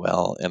very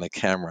well in a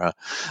camera,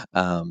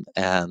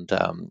 and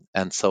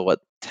so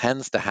what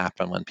tends to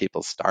happen when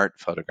people start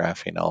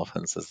photographing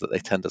elephants is that they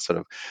tend to sort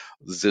of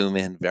zoom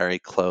in very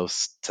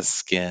close to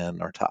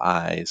skin or to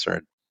eyes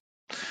or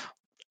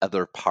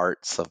other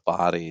parts of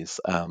bodies,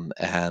 and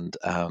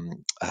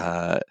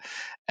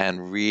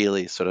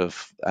really sort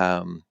of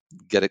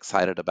get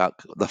excited about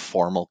the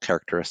formal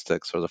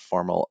characteristics or the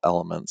formal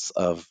elements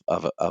of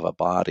a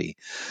body.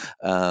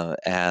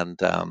 And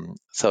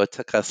so it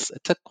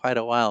took quite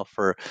a while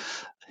for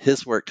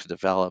his work to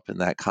develop in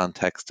that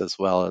context as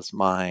well as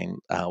mine,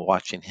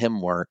 watching him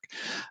work,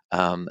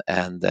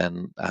 and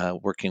then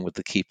working with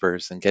the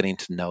keepers and getting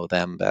to know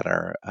them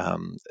better.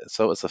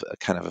 So it was a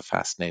kind of a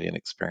fascinating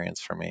experience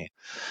for me.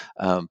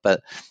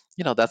 But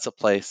that's a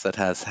place that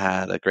has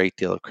had a great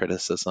deal of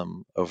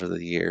criticism over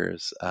the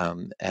years,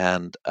 and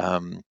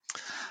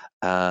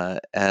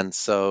And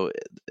so,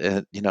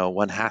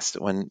 one has to,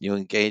 when you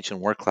engage in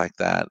work like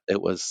that,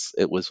 it was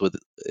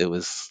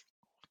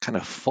kind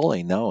of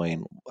fully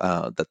knowing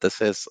that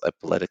this is a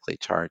politically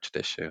charged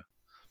issue.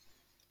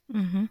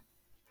 Hmm.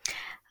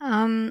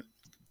 Um,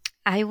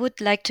 I would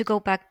like to go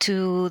back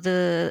to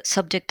the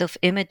subject of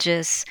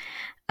images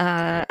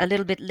a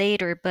little bit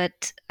later,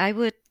 but I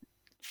would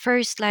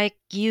first like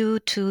you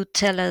to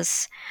tell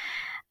us,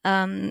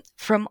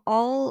 from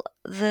all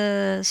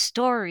the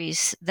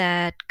stories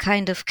that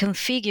kind of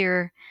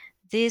configure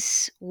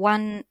this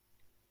one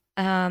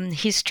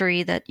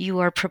history that you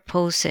are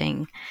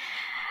proposing,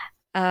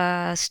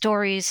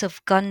 stories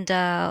of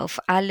Gunda, of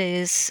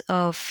Alice,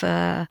 of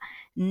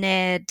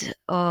Ned,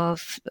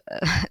 of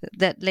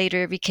that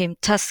later became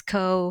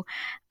Tusco,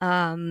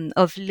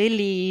 of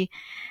Lily.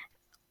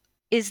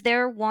 Is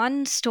there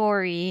one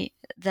story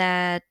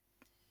that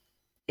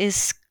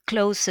is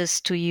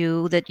closest to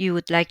you that you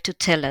would like to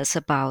tell us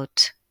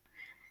about?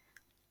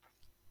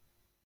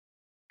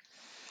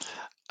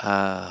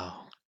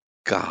 Oh,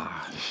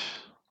 gosh.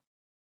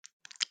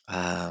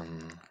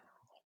 Um,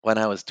 when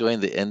I was doing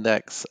the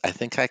index, I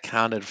think I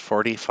counted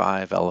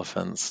 45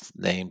 elephants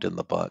named in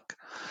the book,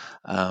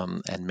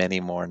 and many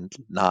more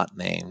not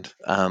named.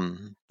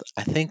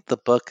 I think the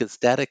book is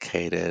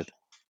dedicated,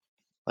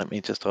 let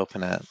me just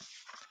open it,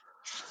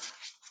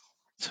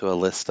 to a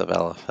list of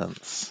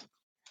elephants.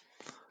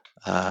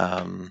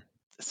 It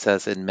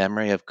says, in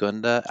memory of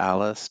Gunda,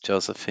 Alice,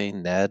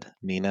 Josephine, Ned,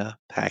 Mina,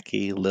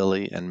 Packy,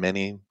 Lily, and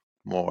many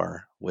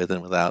more, with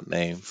and without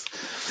names.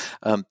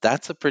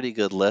 That's a pretty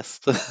good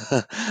list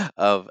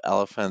of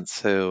elephants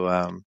who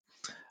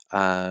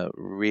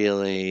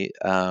really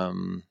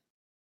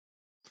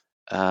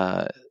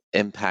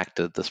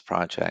impacted this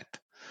project.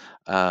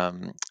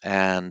 And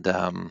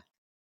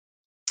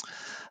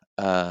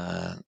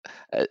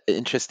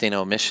interesting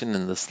omission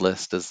in this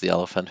list is the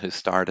elephant who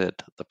started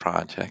the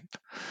project.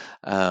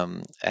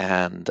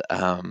 And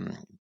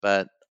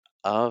but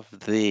of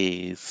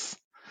these,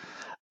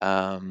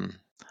 um,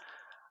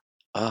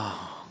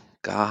 oh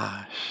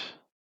gosh,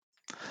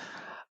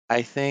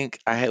 I think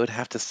I would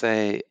have to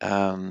say,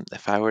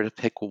 if I were to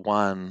pick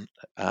one,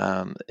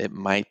 it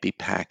might be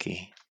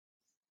Packy.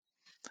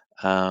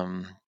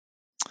 Um,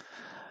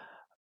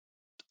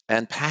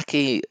 and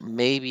Packy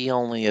maybe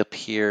only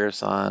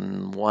appears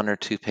on 1 or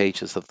 2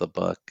 pages of the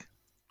book.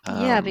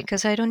 Yeah,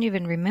 because I don't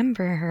even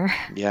remember her.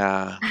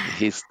 Yeah,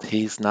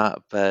 he's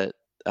not, but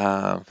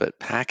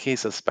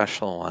Packy's a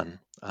special one.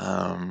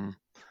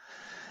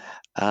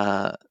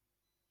 Uh,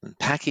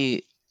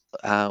 Packy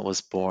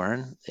was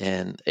born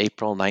in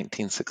April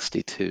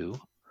 1962,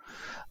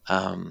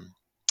 um,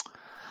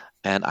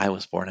 and I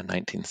was born in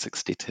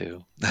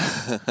 1962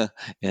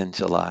 in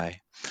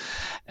July.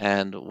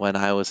 And when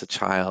I was a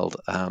child,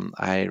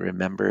 I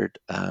remembered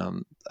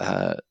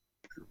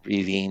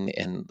reading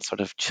in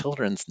sort of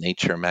children's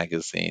nature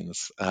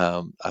magazines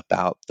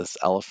about this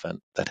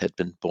elephant that had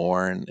been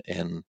born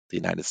in the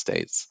United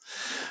States.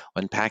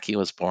 When Packy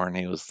was born,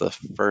 he was the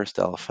first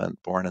elephant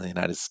born in the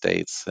United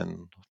States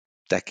in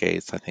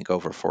decades, I think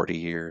over 40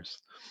 years.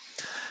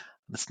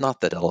 It's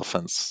not that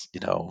elephants,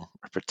 are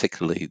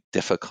particularly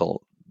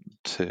difficult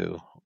to.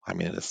 I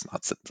mean, it's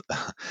not.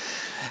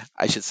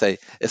 I should say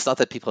it's not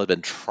that people have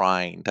been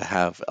trying to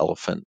have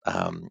elephant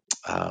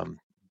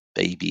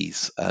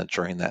babies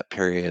during that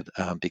period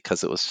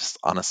because it was just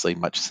honestly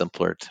much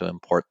simpler to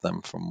import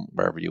them from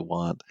wherever you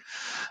want.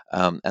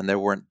 And there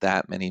weren't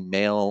that many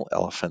male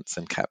elephants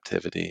in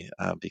captivity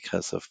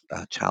because of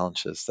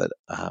challenges that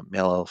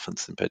male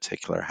elephants in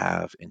particular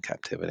have in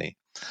captivity.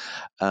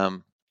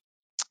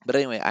 But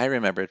anyway, I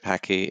remembered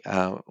Packy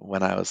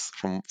when I was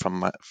from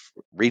my,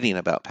 reading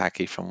about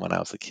Packy from when I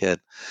was a kid.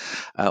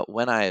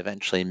 When I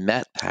eventually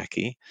met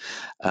Packy,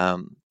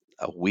 um,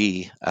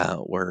 we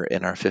were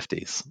in our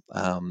 50s,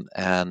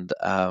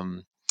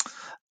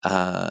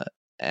 uh,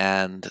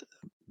 and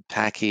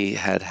Packy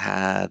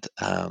had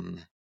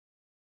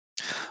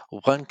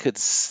one could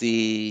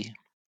see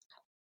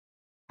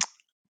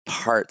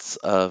parts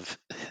of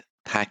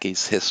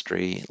Packy's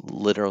history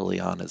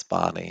literally on his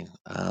body,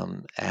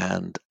 and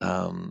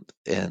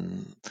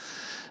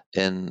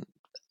in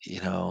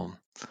you know,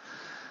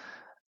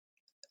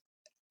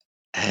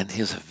 and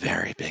he was a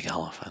very big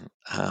elephant.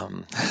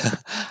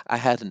 I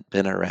hadn't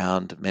been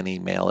around many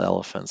male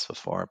elephants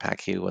before.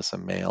 Packy was a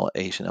male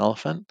Asian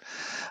elephant,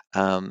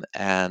 and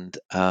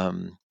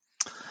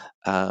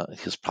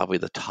he was probably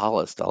the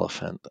tallest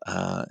elephant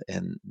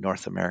in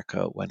North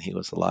America when he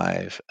was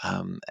alive.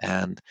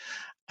 And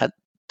at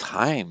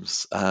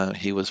times,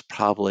 he was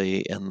probably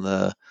in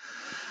the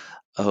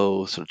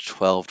sort of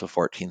 12 to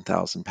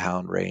 14,000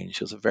 pound range.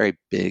 He was a very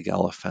big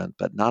elephant,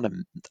 but not a.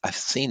 I've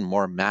seen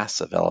more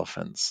massive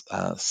elephants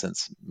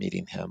since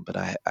meeting him, but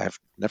I've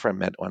never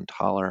met one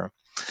taller.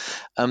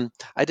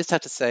 I just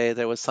have to say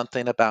there was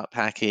something about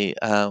Packy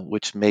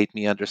which made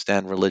me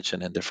understand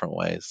religion in different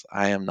ways.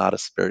 I am not a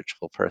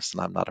spiritual person.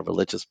 I'm not a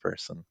religious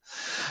person,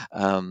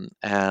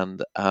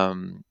 and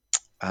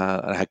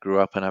I grew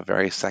up in a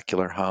very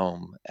secular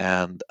home.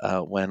 And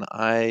when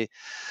I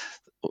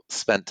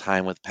spent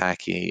time with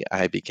Packy,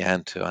 I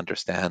began to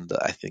understand,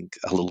 I think,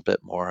 a little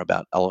bit more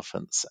about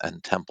elephants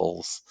and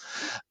temples,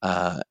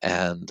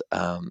 and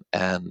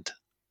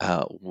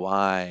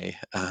why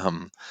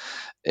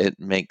it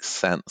makes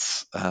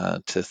sense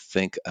to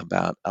think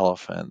about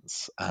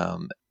elephants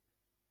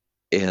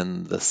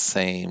in the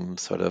same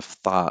sort of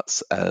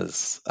thoughts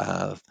as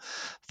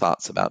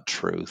thoughts about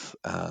truth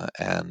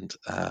and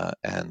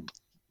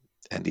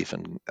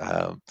even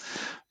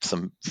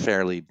some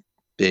fairly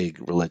big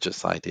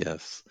religious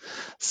ideas.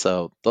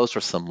 So those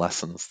were some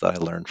lessons that I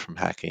learned from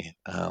Hackey.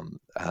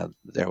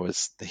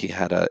 He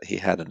had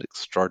an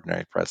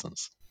extraordinary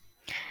presence.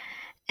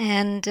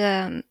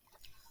 And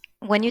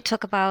when you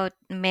talk about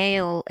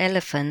male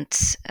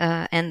elephants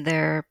and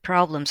their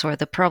problems, or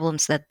the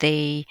problems that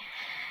they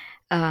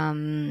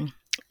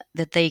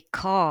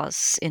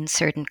cause in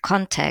certain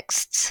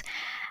contexts,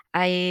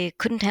 I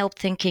couldn't help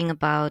thinking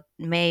about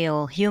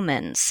male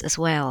humans as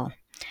well.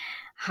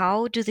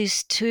 How do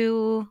these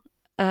two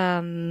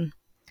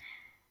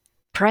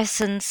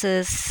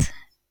presences,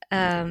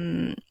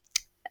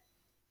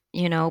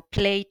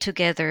 play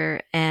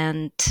together,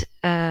 and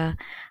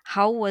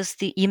how was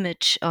the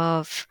image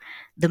of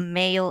the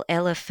male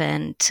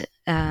elephant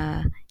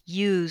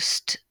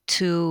used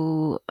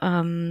to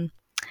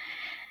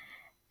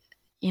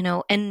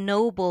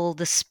ennoble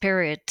the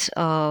spirit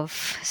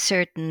of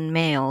certain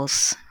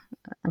males,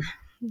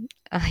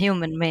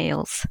 human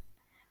males?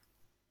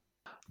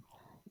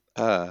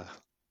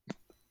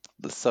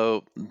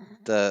 So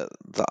the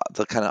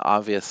kind of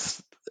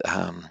obvious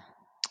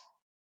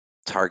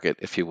target,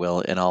 if you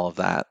will, in all of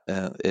that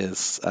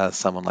is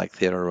someone like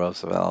Theodore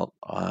Roosevelt,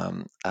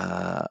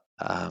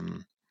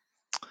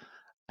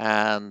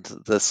 and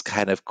this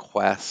kind of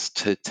quest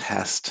to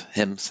test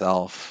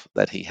himself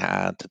that he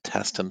had, to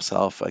test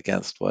himself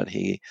against what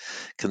he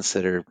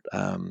considered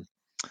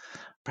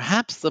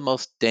perhaps the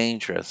most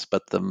dangerous,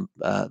 but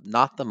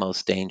not the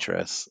most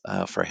dangerous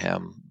for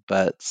him,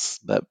 but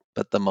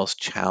the most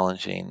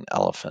challenging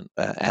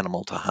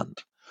animal to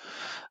hunt.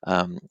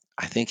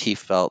 I think he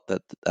felt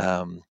that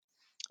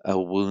a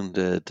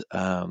wounded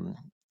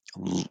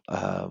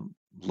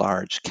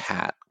large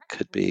cat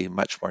could be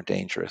much more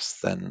dangerous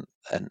than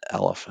an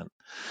elephant,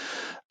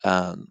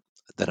 than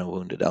a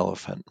wounded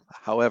elephant.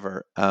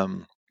 However,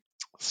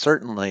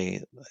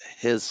 certainly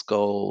his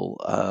goal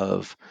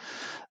of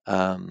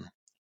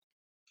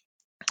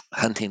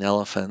hunting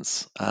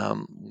elephants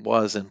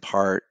was in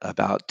part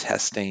about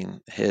testing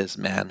his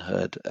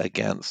manhood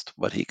against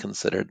what he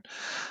considered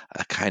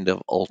a kind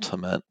of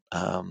ultimate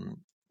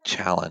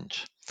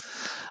challenge.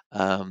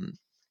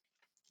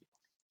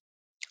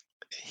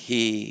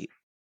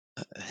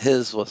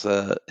 His was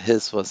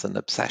an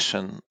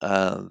obsession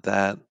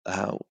that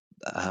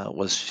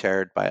was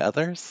shared by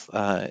others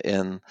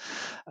in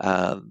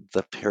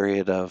the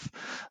period of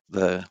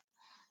the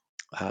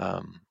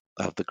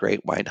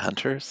Great White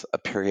Hunters, a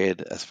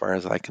period, as far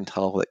as I can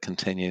tell, that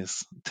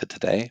continues to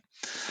today.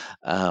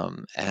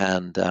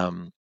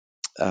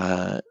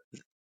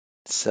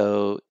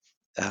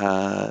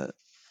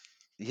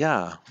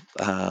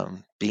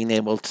 Being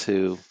able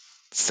to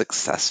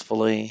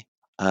successfully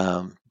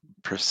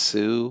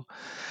pursue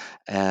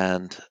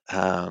and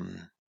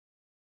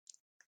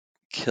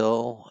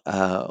kill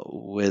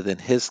with, in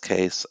his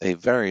case, a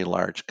very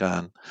large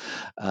gun,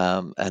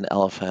 an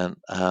elephant,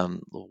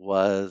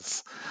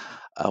 was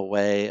a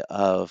way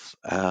of,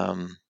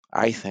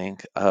 I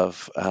think,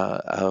 of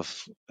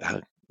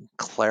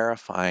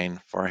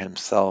clarifying for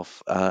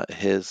himself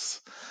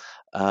his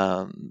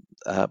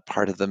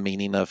part of the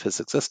meaning of his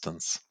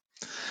existence.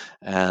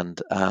 And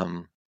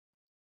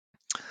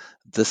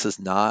this is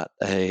not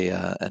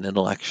an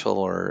intellectual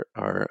or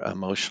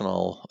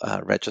emotional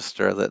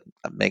register that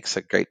makes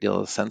a great deal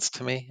of sense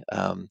to me.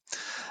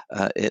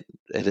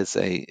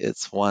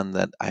 It's one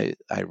that I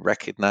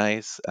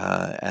recognize,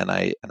 and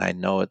I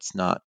know it's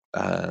not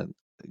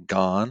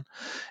gone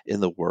in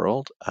the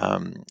world,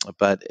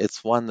 but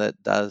it's one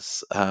that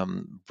does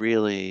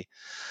really.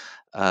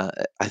 I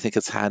think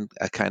it's had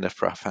a kind of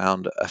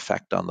profound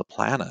effect on the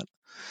planet.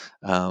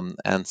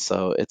 And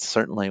so it's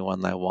certainly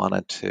one that I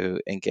wanted to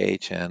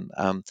engage in.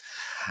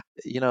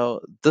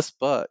 This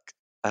book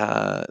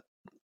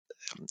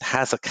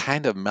has a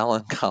kind of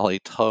melancholy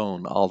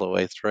tone all the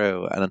way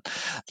through, and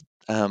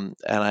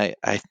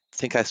I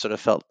think I sort of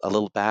felt a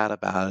little bad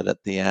about it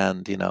at the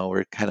end.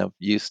 We're kind of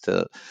used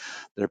to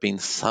there being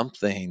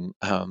something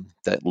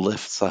that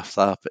lifts us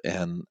up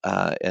in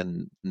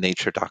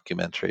nature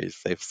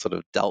documentaries. They've sort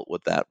of dealt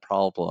with that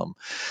problem.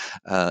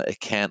 It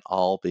can't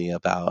all be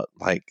about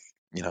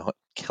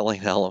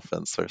killing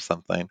elephants or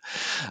something.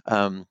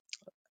 And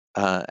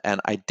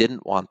I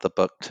didn't want the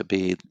book to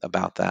be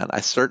about that.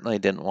 I certainly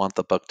didn't want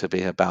the book to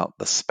be about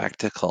the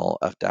spectacle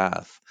of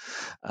death.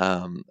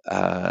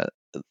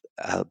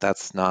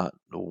 That's not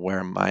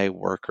where my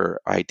work or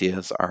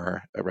ideas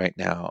are right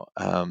now.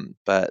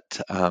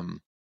 But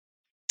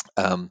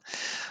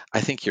I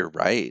think you're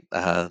right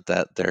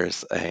that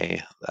there's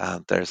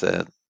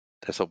a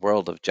there's a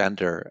world of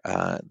gender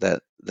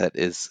that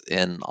is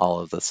in all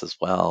of this as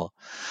well.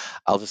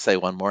 I'll just say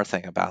one more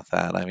thing about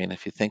that. I mean,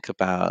 if you think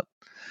about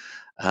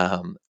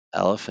um,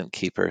 elephant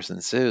keepers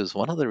in zoos,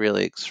 one of the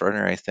really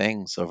extraordinary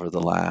things over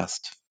the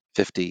last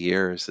 50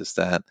 years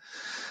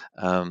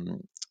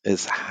um,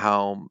 is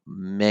how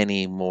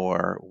many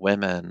more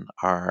women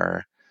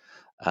are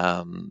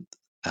um,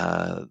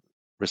 uh,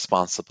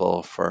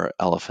 responsible for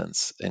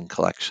elephants in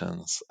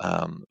collections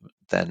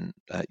than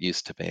it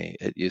used to be.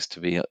 It used to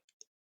be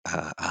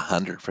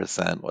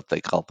 100% what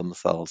they call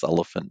themselves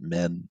elephant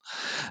men,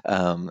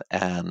 um,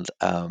 and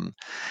um,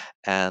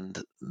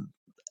 and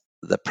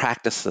the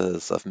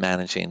practices of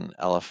managing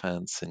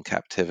elephants in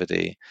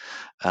captivity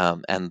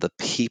and the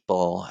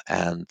people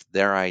and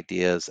their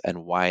ideas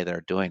and why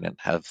they're doing it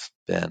have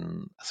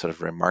been sort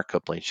of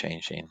remarkably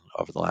changing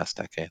over the last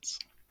decades.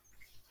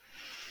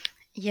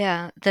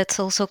 Yeah, that's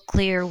also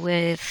clear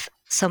with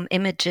some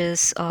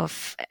images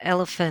of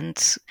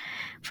elephants,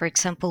 for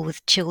example,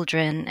 with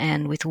children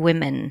and with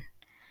women,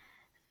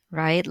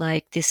 right?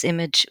 Like this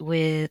image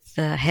with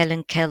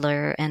Helen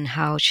Keller and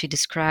how she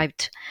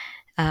described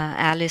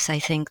Alice, I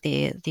think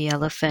the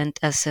elephant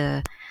as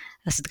the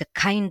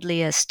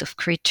kindliest of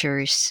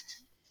creatures,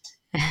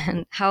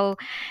 and how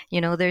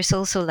there's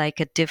also like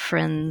a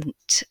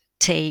different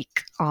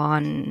take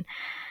on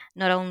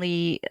not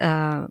only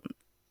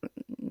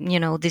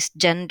this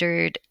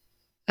gendered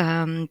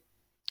um,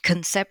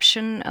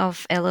 conception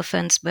of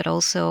elephants, but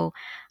also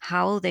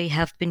how they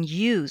have been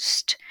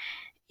used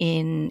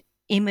in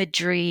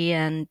imagery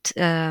and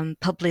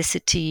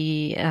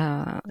publicity,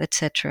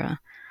 etc.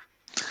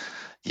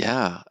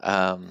 Yeah.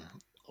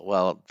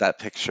 Well, that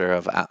picture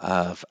of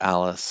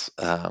Alice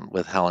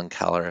with Helen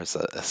Keller is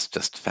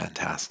just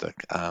fantastic.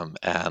 Um,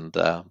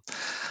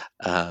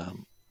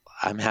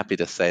 I'm happy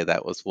to say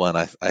that was one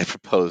I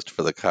proposed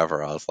for the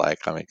cover. I was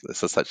like, I mean,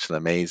 this is such an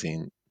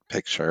amazing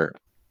picture.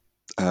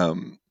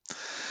 Um,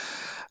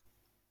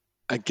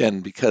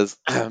 again, because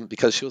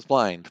because she was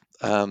blind,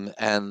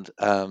 and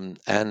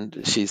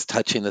she's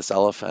touching this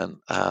elephant,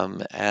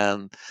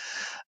 and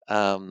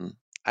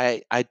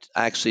I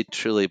actually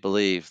truly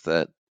believe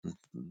that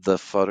the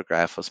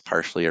photograph was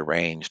partially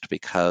arranged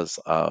because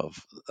of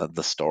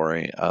the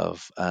story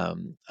of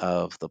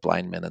the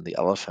blind man and the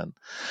elephant.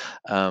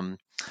 Um,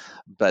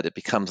 but it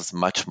becomes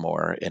much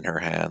more in her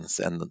hands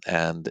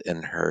and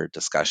in her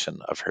discussion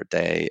of her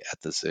day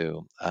at the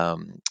zoo,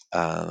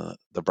 the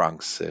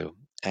Bronx Zoo.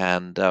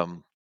 And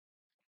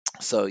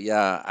so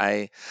yeah,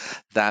 I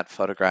that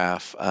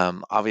photograph.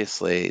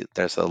 Obviously,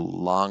 there's a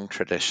long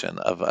tradition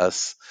of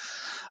us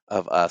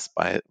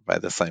by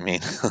this I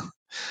mean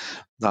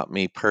not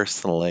me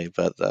personally,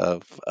 but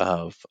of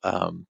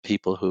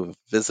people who've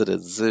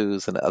visited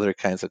zoos and other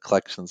kinds of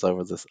collections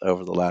over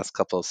the last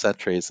couple of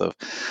centuries of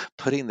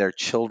putting their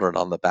children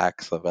on the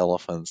backs of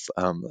elephants.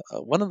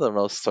 One of the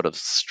most sort of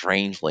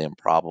strangely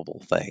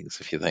improbable things,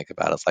 if you think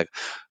about it, it's like,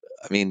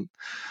 I mean,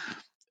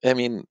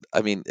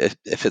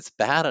 if it's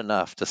bad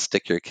enough to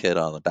stick your kid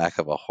on the back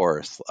of a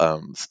horse,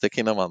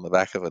 sticking them on the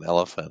back of an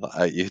elephant,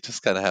 you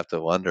just kind of have to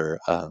wonder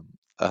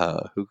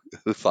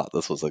who thought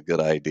this was a good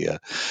idea.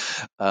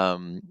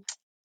 Um,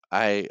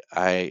 I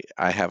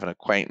have an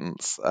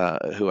acquaintance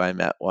who I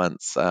met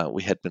once.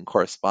 We had been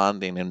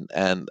corresponding,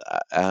 and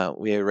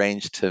we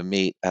arranged to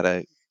meet at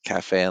a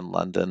cafe in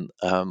London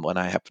when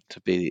I happened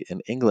to be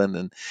in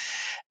England,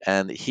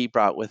 and he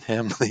brought with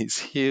him these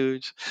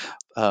huge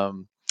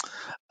um,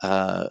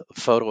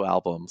 photo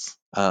albums,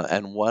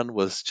 and one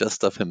was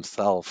just of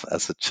himself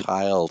as a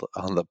child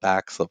on the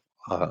backs of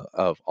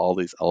all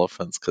these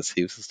elephants because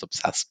he was just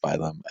obsessed by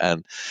them,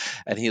 and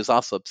he was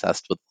also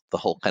obsessed with the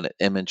whole kind of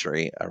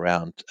imagery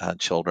around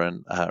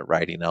children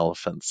riding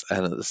elephants,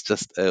 and it was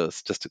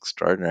just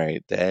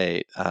extraordinary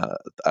day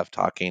of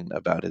talking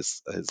about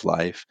his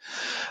life,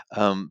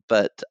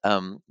 but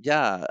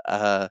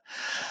yeah.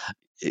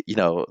 You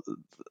know,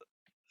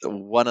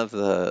 one of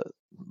the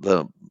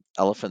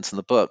elephants in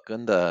the book,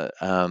 Gunda,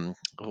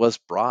 was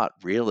brought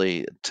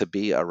really to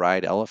be a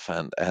ride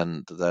elephant,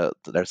 and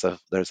there's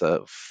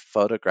a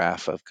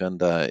photograph of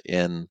Gunda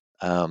in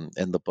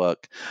the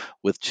book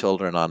with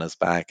children on his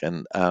back,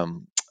 and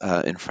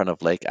in front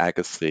of Lake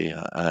Agassiz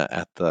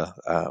at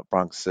the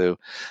Bronx Zoo.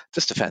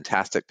 Just a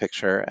fantastic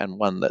picture, and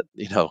one that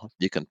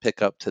you can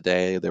pick up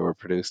today. They were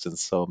produced in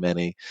so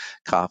many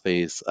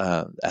copies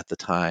at the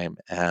time,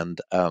 and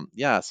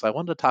yeah, so I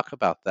wanted to talk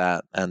about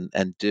that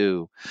and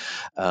do,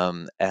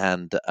 and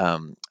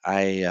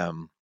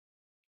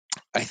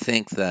I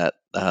think that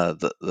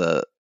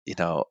the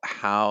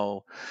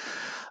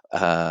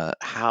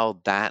how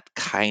that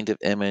kind of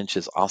image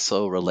is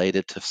also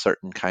related to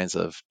certain kinds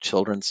of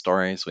children's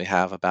stories we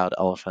have about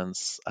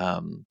elephants. I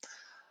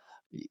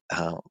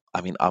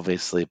mean,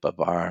 obviously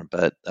Babar,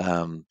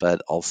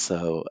 but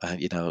also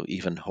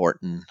even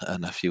Horton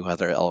and a few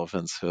other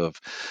elephants who have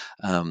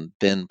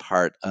been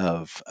part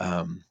of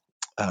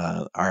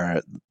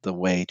are the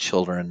way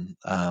children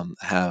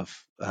have.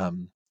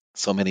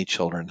 So many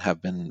children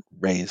have been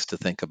raised to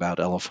think about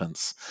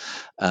elephants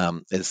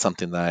is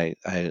something that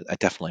I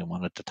definitely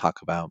wanted to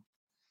talk about.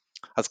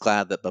 was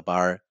glad that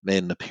Babar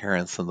made an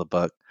appearance in the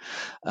book.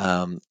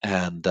 And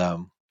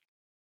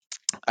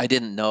I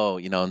didn't know,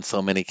 in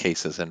so many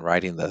cases in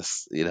writing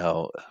this,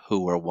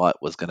 who or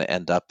what was going to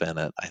end up in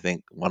it. I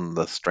think one of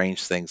the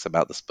strange things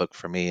about this book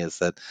for me is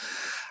that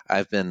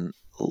I've been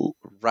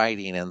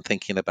writing and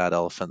thinking about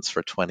elephants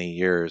for 20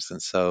 years.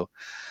 And so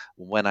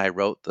when I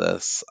wrote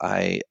this,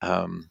 I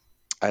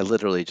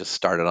literally just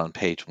started on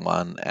page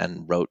 1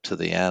 and wrote to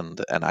the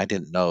end, and I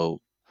didn't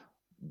know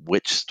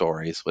which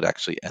stories would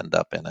actually end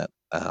up in it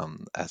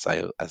as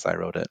I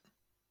wrote it.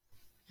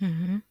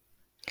 Mm-hmm.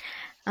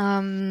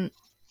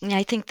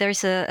 I think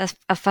there's a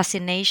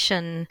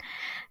fascination,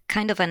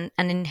 kind of an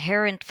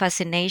inherent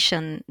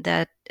fascination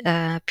that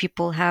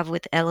people have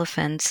with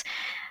elephants,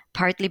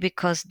 partly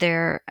because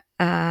they're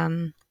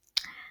the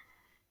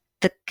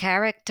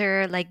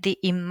character, like the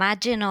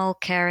imaginal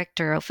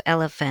character of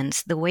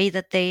elephants, the way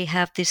that they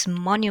have this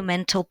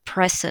monumental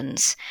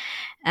presence,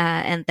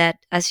 and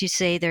that, as you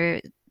say,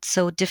 they're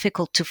so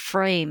difficult to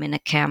frame in a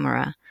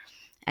camera.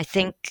 I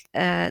think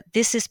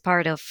this is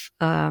part of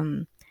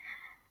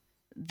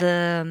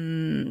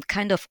the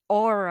kind of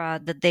aura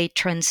that they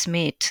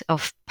transmit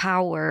of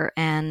power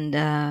and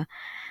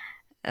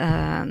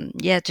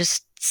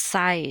just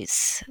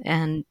size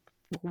and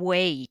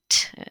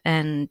weight,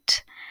 and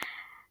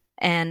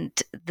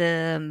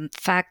the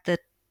fact that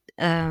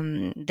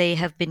they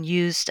have been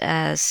used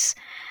as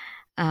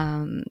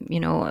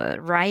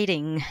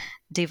writing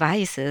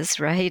devices,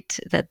 right?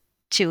 That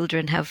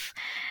children have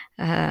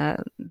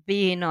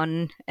been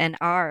on and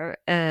are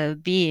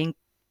being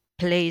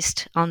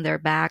placed on their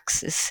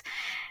backs.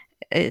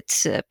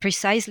 It's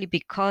precisely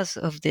because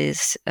of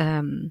this,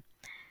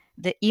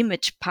 the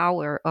image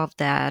power of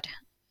that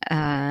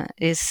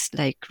is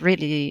like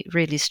really,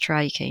 really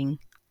striking.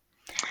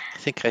 I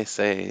think I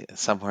say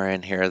somewhere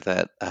in here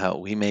that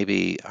we may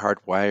be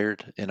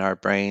hardwired in our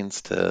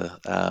brains to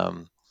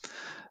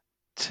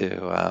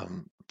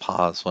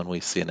pause when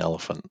we see an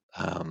elephant.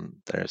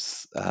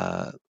 There's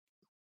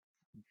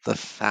the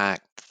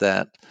fact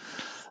that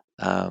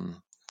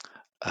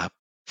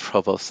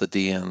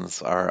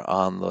proboscideans are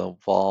on the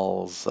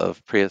walls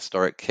of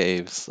prehistoric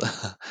caves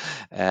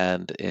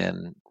and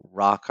in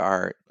rock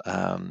art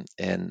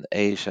in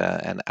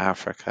Asia and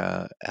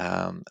Africa,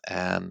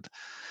 and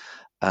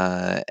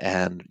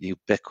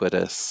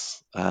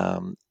ubiquitous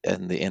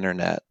in the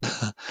internet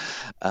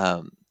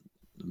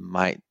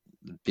might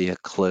be a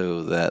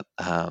clue that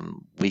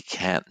we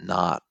can't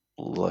not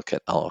look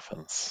at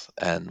elephants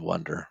and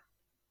wonder.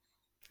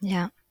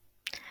 Yeah,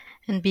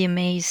 and be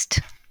amazed.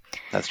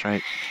 That's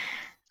right.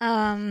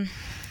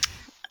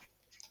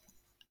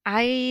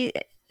 I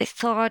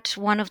thought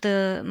one of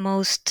the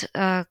most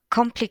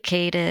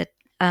complicated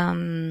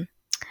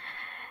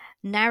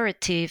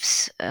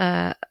narratives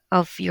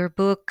of your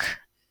book,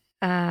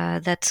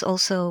 that's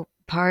also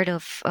part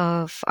of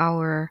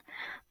our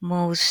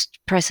most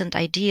present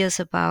ideas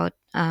about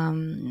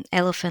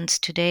elephants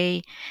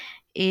today,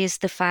 is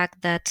the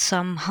fact that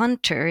some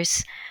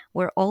hunters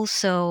were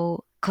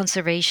also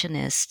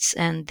conservationists,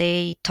 and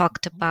they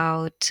talked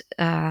about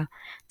the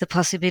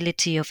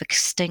possibility of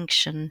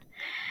extinction.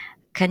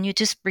 Can you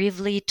just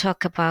briefly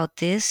talk about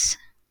this?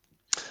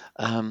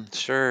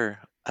 Sure.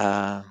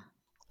 I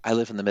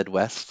live in the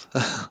Midwest.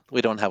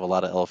 We don't have a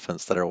lot of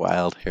elephants that are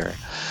wild here,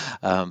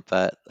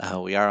 but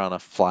we are on a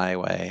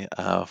flyway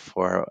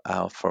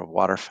for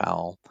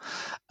waterfowl.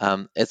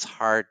 It's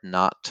hard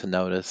not to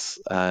notice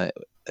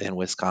in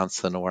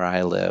Wisconsin, where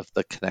I live,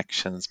 the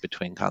connections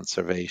between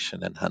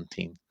conservation and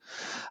hunting.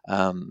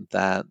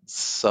 That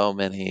so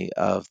many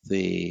of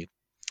the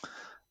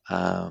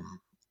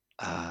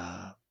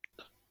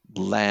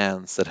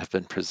lands that have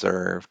been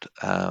preserved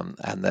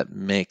and that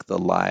make the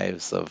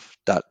lives of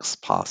ducks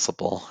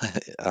possible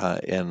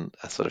in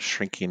a sort of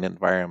shrinking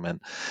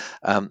environment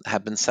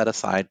have been set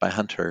aside by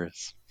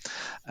hunters,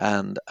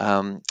 and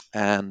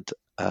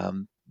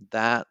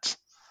that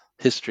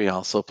history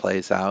also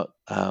plays out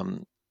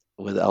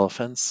with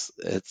elephants.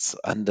 It's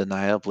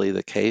undeniably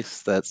the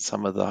case that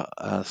some of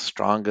the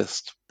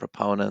strongest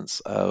proponents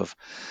of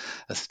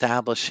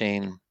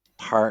establishing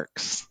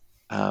parks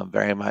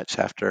very much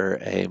after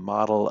a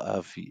model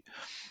of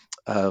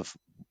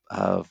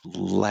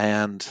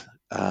land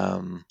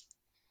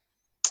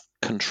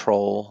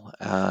control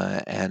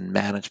and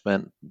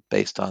management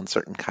based on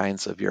certain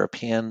kinds of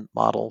European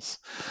models,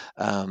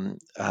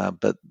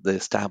 but the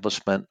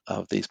establishment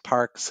of these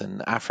parks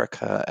in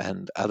Africa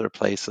and other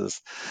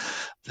places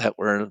that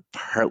were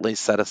partly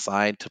set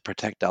aside to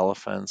protect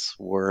elephants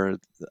were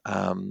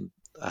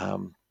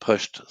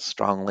pushed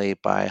strongly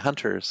by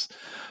hunters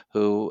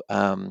who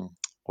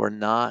were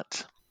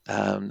not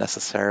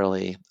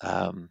necessarily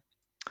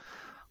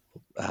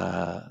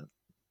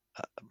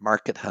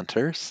market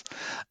hunters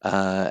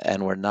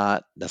and were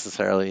not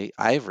necessarily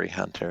ivory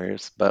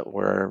hunters, but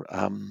were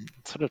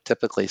sort of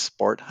typically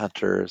sport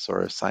hunters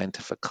or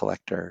scientific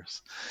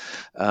collectors.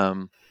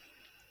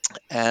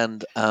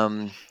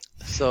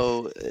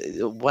 So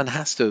one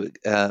has to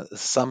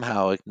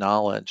somehow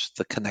acknowledge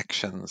the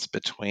connections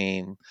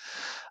between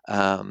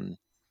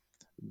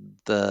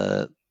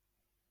the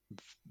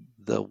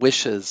the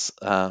wishes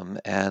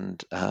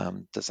and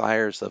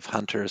desires of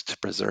hunters to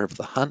preserve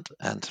the hunt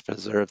and to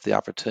preserve the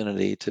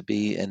opportunity to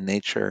be in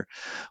nature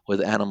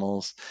with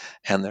animals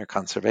and their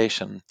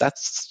conservation.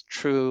 That's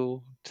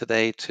true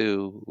today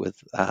too, with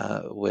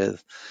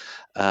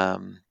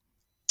um,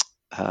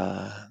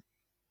 uh,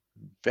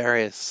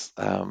 various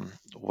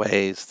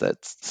ways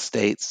that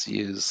states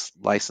use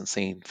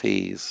licensing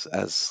fees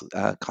as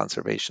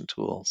conservation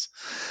tools.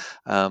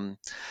 And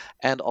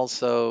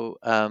also,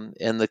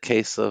 in the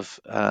case of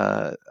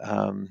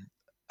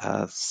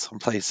some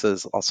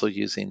places also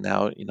using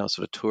now,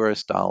 sort of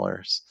tourist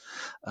dollars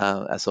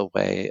as a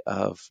way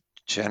of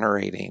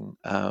generating,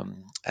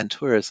 and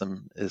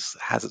tourism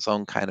has its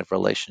own kind of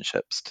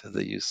relationships to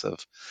the use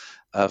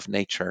of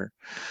nature.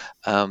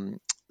 Um,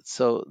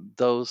 so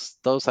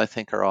those I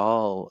think are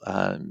all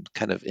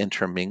kind of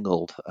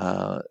intermingled.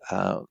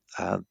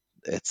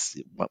 It's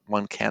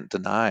one can't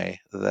deny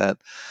that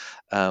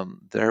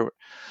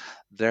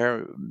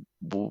there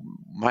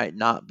might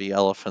not be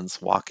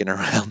elephants walking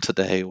around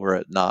today were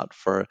it not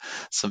for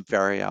some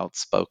very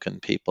outspoken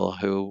people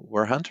who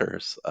were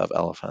hunters of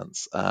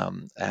elephants,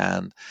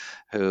 and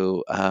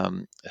who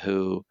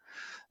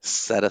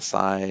set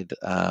aside,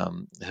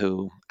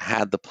 who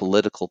had the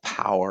political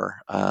power,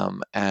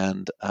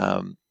 and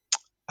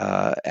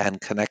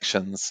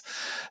connections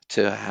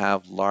to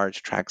have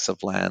large tracts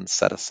of land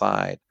set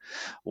aside.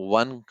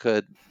 One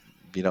could,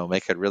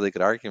 make a really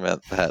good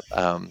argument that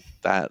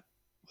that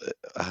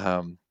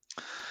um,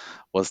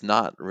 was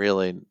not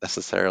really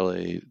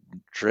necessarily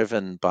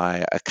driven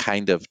by a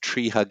kind of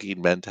tree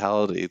hugging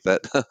mentality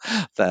that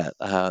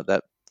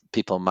that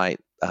people might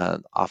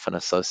often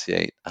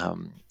associate,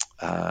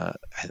 uh,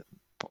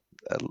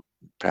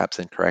 perhaps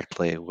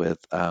incorrectly, with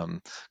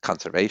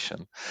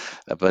conservation,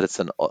 but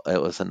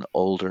it was an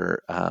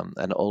older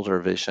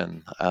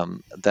vision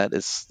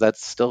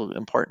that's still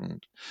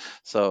important.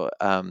 So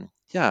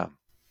yeah.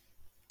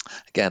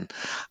 Again,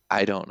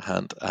 I don't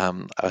hunt.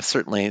 I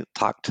certainly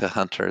talk to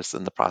hunters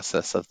in the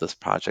process of this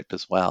project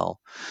as well,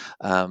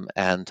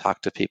 and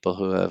talk to people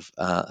who have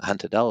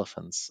hunted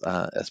elephants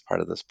as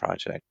part of this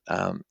project.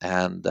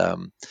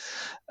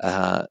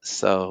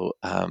 So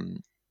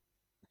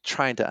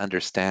trying to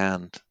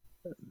understand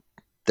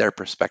their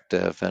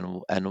perspective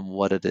and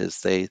what it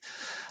is they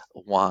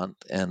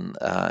want in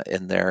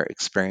their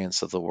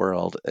experience of the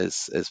world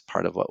is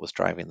part of what was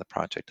driving the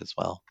project as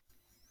well.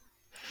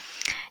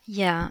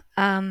 Yeah.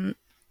 I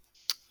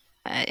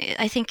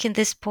think in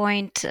this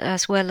point,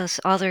 as well as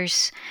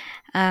others,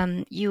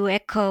 you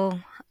echo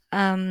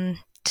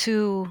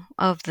two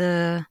of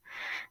the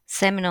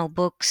seminal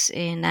books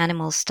in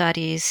animal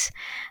studies.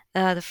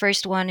 The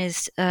first one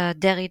is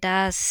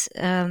Derrida's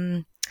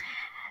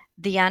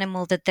The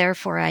Animal That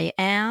Therefore I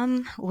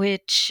Am,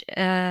 which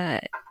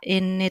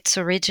in its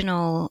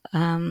original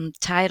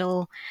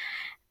title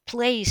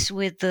plays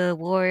with the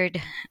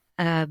word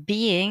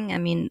being. I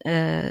mean,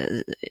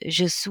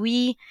 je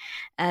suis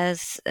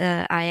as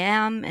I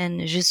am,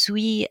 and je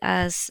suis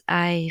as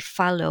I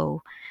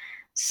follow.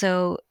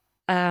 So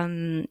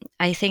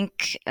I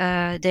think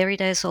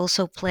Derrida is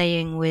also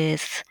playing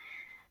with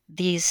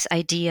this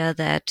idea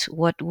that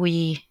what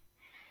we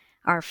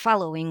are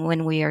following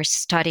when we are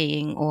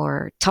studying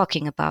or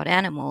talking about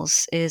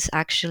animals is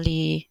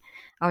actually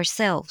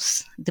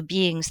ourselves, the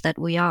beings that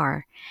we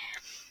are.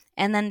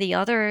 And then the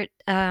other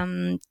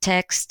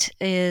text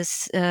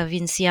is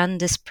Vinciane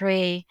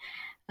Desprez,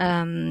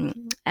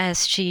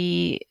 as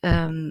she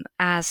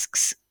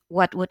asks,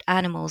 what would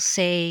animals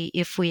say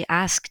if we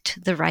asked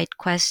the right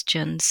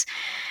questions,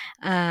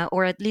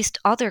 or at least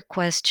other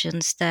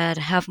questions that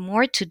have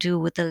more to do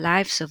with the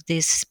lives of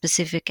these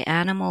specific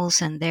animals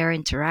and their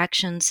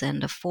interactions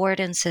and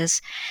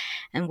affordances,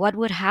 and what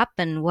would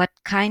happen, what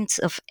kinds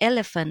of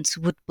elephants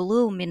would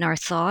bloom in our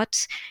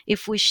thoughts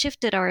if we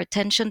shifted our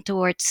attention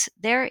towards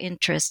their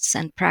interests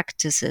and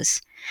practices.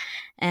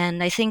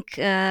 And I think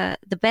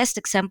the best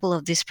example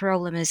of this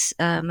problem is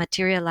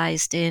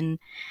materialized in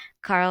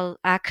Carl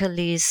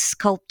Ackerley's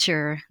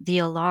sculpture, The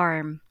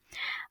Alarm,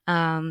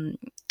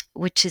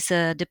 which is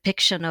a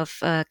depiction of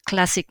a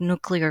classic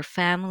nuclear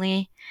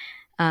family.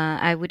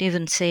 I would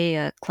even say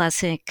a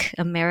classic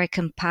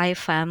American Pie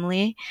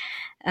family,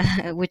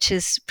 which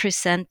is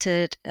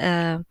presented,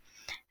 and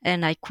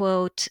I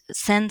quote,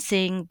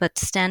 sensing but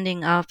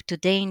standing up to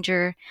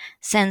danger,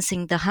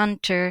 sensing the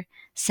hunter,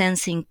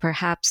 sensing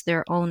perhaps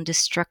their own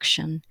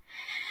destruction.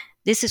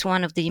 This is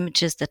one of the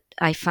images that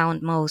I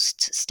found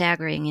most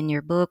staggering in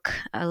your book,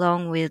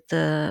 along with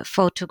the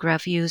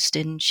photograph used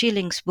in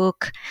Schilling's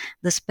book,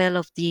 The Spell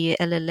of the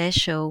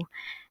Elelesho,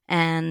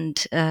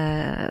 and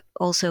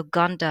also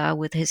Gonda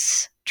with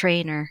his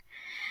trainer.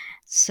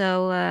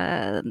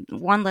 So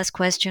one last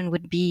question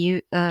would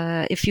be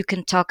if you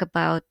can talk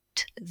about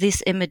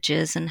these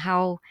images and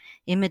how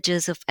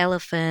images of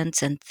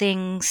elephants and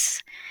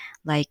things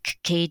like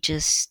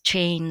cages,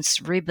 chains,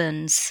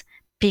 ribbons,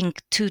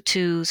 pink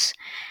tutus,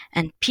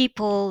 and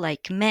people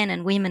like men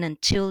and women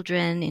and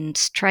children in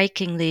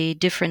strikingly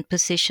different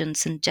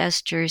positions and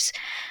gestures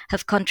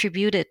have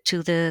contributed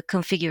to the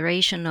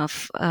configuration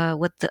of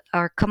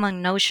our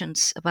common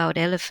notions about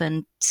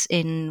elephants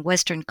in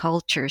Western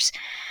cultures.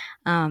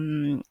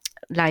 I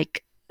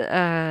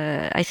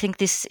think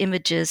these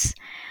images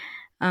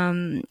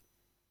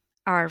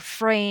are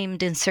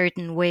framed in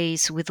certain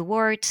ways with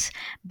words,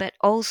 but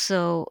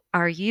also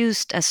are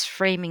used as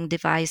framing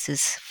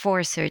devices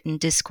for certain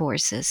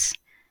discourses.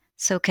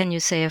 So can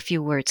you say a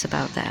few words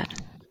about that?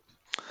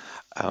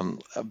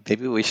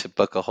 Maybe we should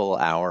book a whole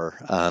hour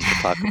to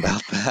talk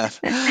about that,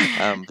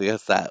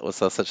 because that was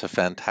such a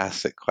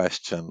fantastic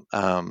question.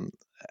 And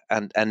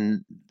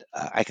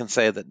I can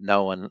say that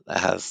no one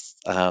has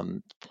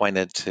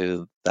pointed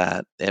to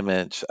that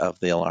image of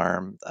the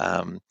alarm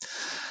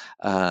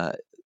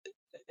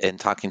in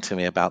talking to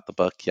me about the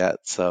book yet.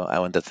 So I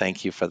wanted to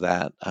thank you for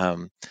that.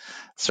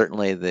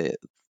 Certainly,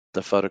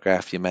 the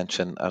photograph you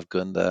mentioned of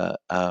Gunda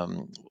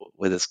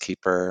with his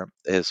keeper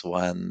is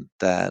one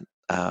that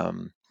I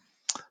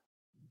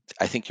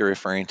think you're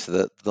referring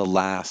to the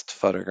last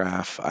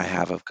photograph I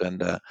have of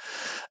Gunda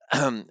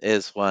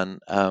is one.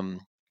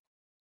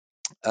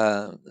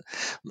 I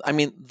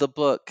mean, the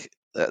book.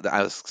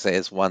 I was say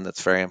is one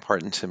that's very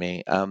important to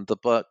me. The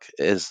book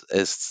is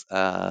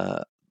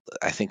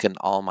I think in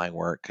all my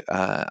work,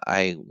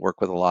 I work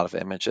with a lot of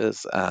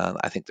images.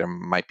 I think there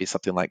might be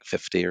something like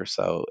 50 or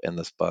so in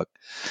this book,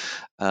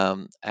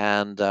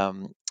 and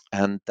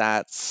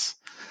that's.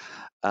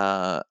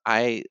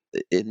 I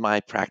in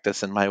my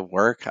practice in my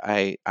work,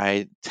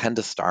 I tend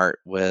to start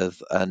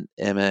with an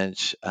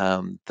image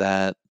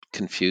that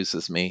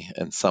confuses me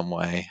in some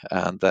way,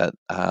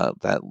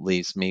 that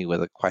leaves me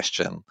with a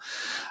question,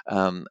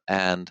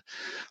 and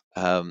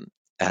um,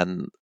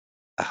 and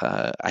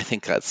I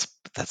think that's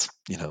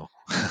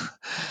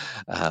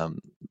um,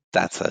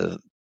 that's a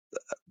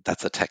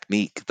that's a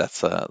technique.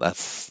 That's the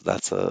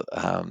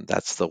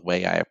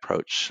way I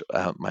approach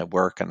my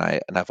work, and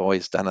I've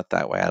always done it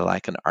that way. I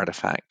like an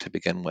artifact to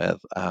begin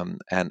with,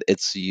 and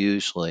it's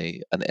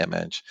usually an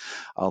image,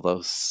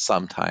 although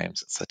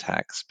sometimes it's a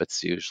text, but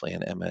it's usually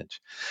an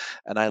image.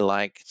 And I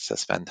like to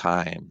spend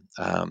time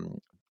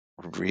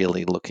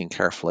really looking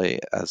carefully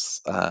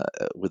as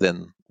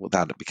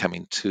without it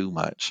becoming too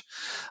much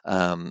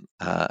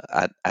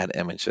at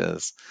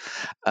images.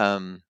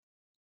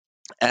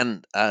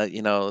 And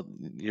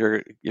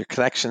your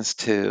connections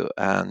to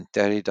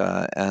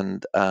Derrida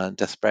and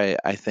Desprez,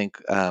 I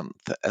think I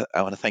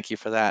want to thank you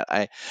for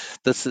that.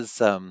 This is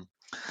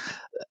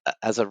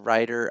as a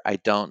writer, I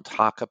don't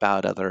talk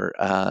about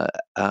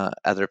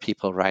other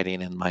people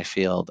writing in my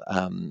field.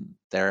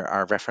 There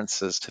are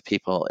references to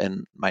people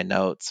in my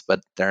notes, but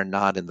they're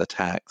not in the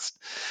text,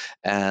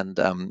 and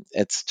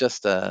it's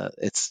just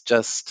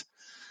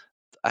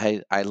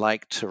I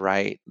like to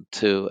write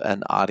to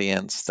an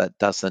audience that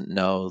doesn't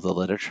know the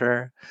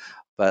literature,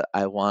 but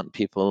I want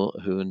people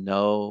who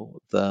know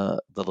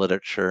the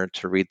literature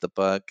to read the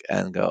book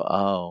and go,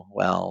 oh,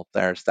 well,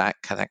 there's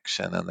that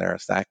connection and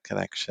there's that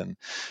connection,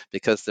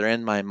 because they're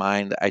in my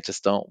mind. I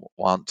just don't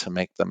want to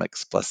make them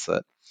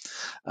explicit.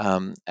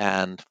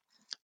 And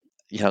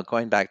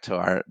going back to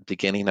our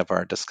beginning of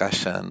our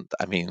discussion,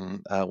 I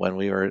mean, when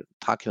we were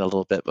talking a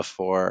little bit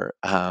before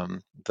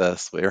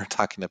this, we were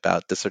talking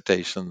about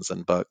dissertations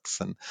and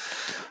books, and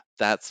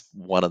that's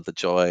one of the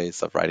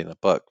joys of writing a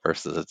book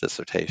versus a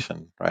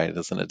dissertation, right?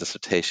 As in a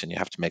dissertation, you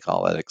have to make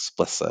all that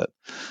explicit,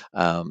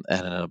 and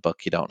in a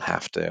book, you don't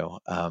have to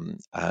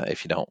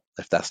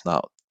if that's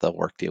not the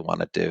work you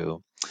want to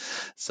do.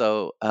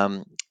 So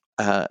I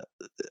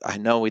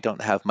know we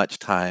don't have much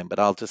time, but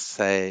I'll just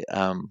say.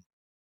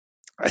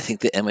 I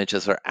think the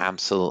images are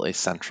absolutely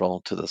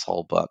central to this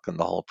whole book and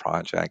the whole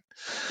project.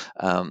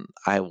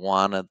 I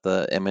wanted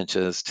the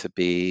images to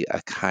be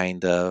a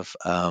kind of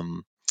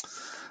an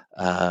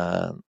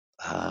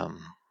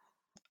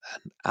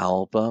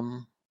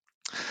album.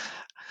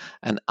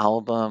 An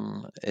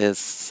album is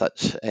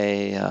such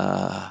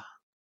a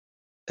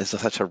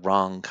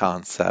wrong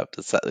concept.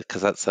 It's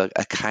because that's a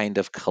kind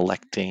of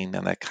collecting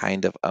and a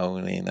kind of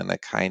owning and a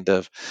kind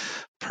of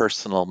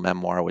personal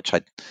memoir, which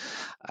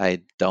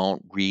I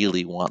don't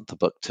really want the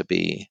book to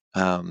be.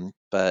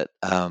 But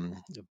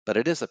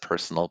it is a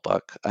personal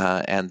book,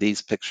 and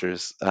these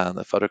pictures,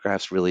 the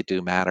photographs, really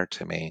do matter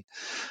to me.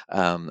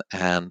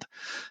 And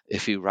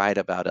if you write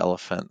about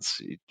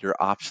elephants, your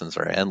options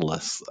are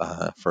endless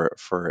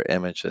for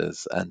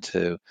images, and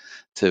to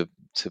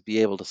be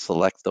able to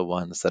select the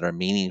ones that are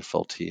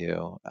meaningful to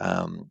you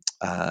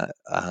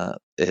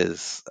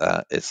is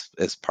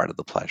part of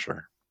the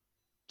pleasure.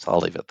 So I'll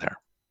leave it there.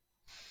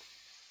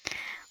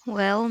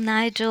 Well,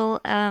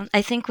 Nigel,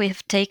 I think we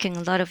have taken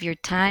a lot of your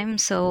time,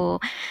 so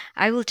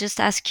I will just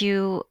ask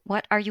you,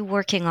 what are you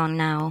working on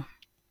now?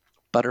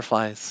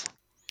 Butterflies.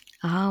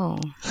 Oh,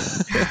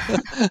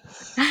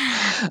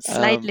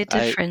 slightly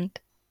different.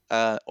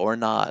 Or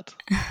not.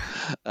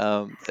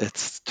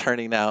 It's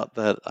turning out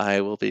that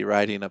I will be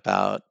writing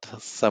about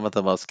some of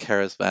the most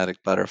charismatic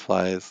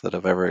butterflies that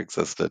have ever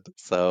existed.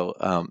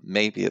 So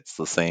maybe it's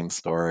the same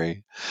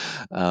story,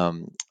 but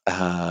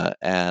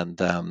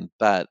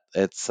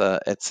it's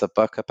a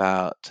book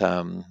about.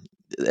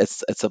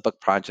 It's a book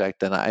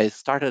project, and I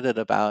started it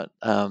about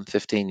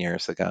 15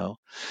 years ago.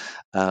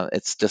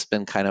 It's just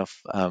been kind of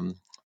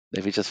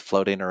maybe just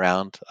floating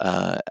around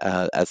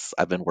as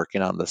I've been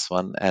working on this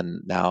one,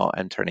 and now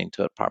I'm turning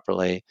to it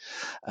properly.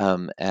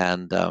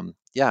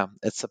 Yeah,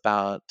 it's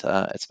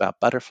about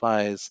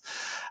butterflies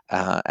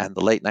and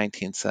the late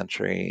 19th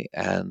century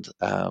and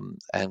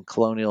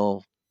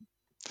colonial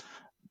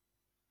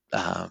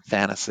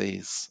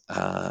fantasies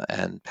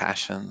and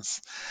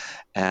passions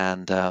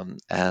and um,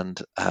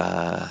 and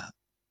uh,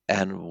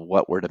 and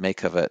what we're to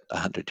make of it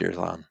 100 years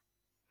on.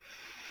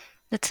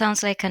 That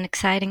sounds like an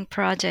exciting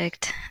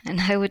project,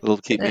 and I would. It'll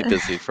keep me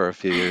busy for a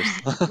few years.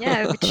 Yeah,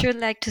 I would sure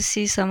like to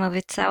see some of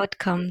its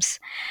outcomes.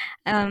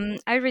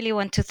 I really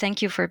want to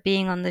thank you for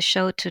being on the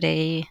show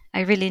today.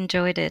 I really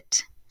enjoyed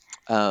it.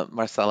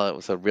 Marcella, it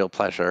was a real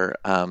pleasure,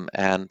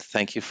 and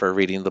thank you for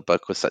reading the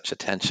book with such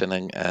attention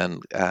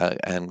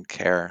and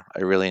care.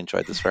 I really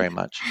enjoyed this very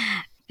much.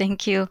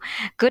 Thank you.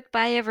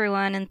 Goodbye,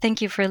 everyone, and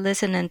thank you for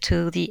listening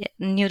to the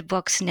New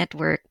Books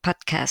Network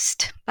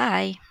podcast.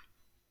 Bye.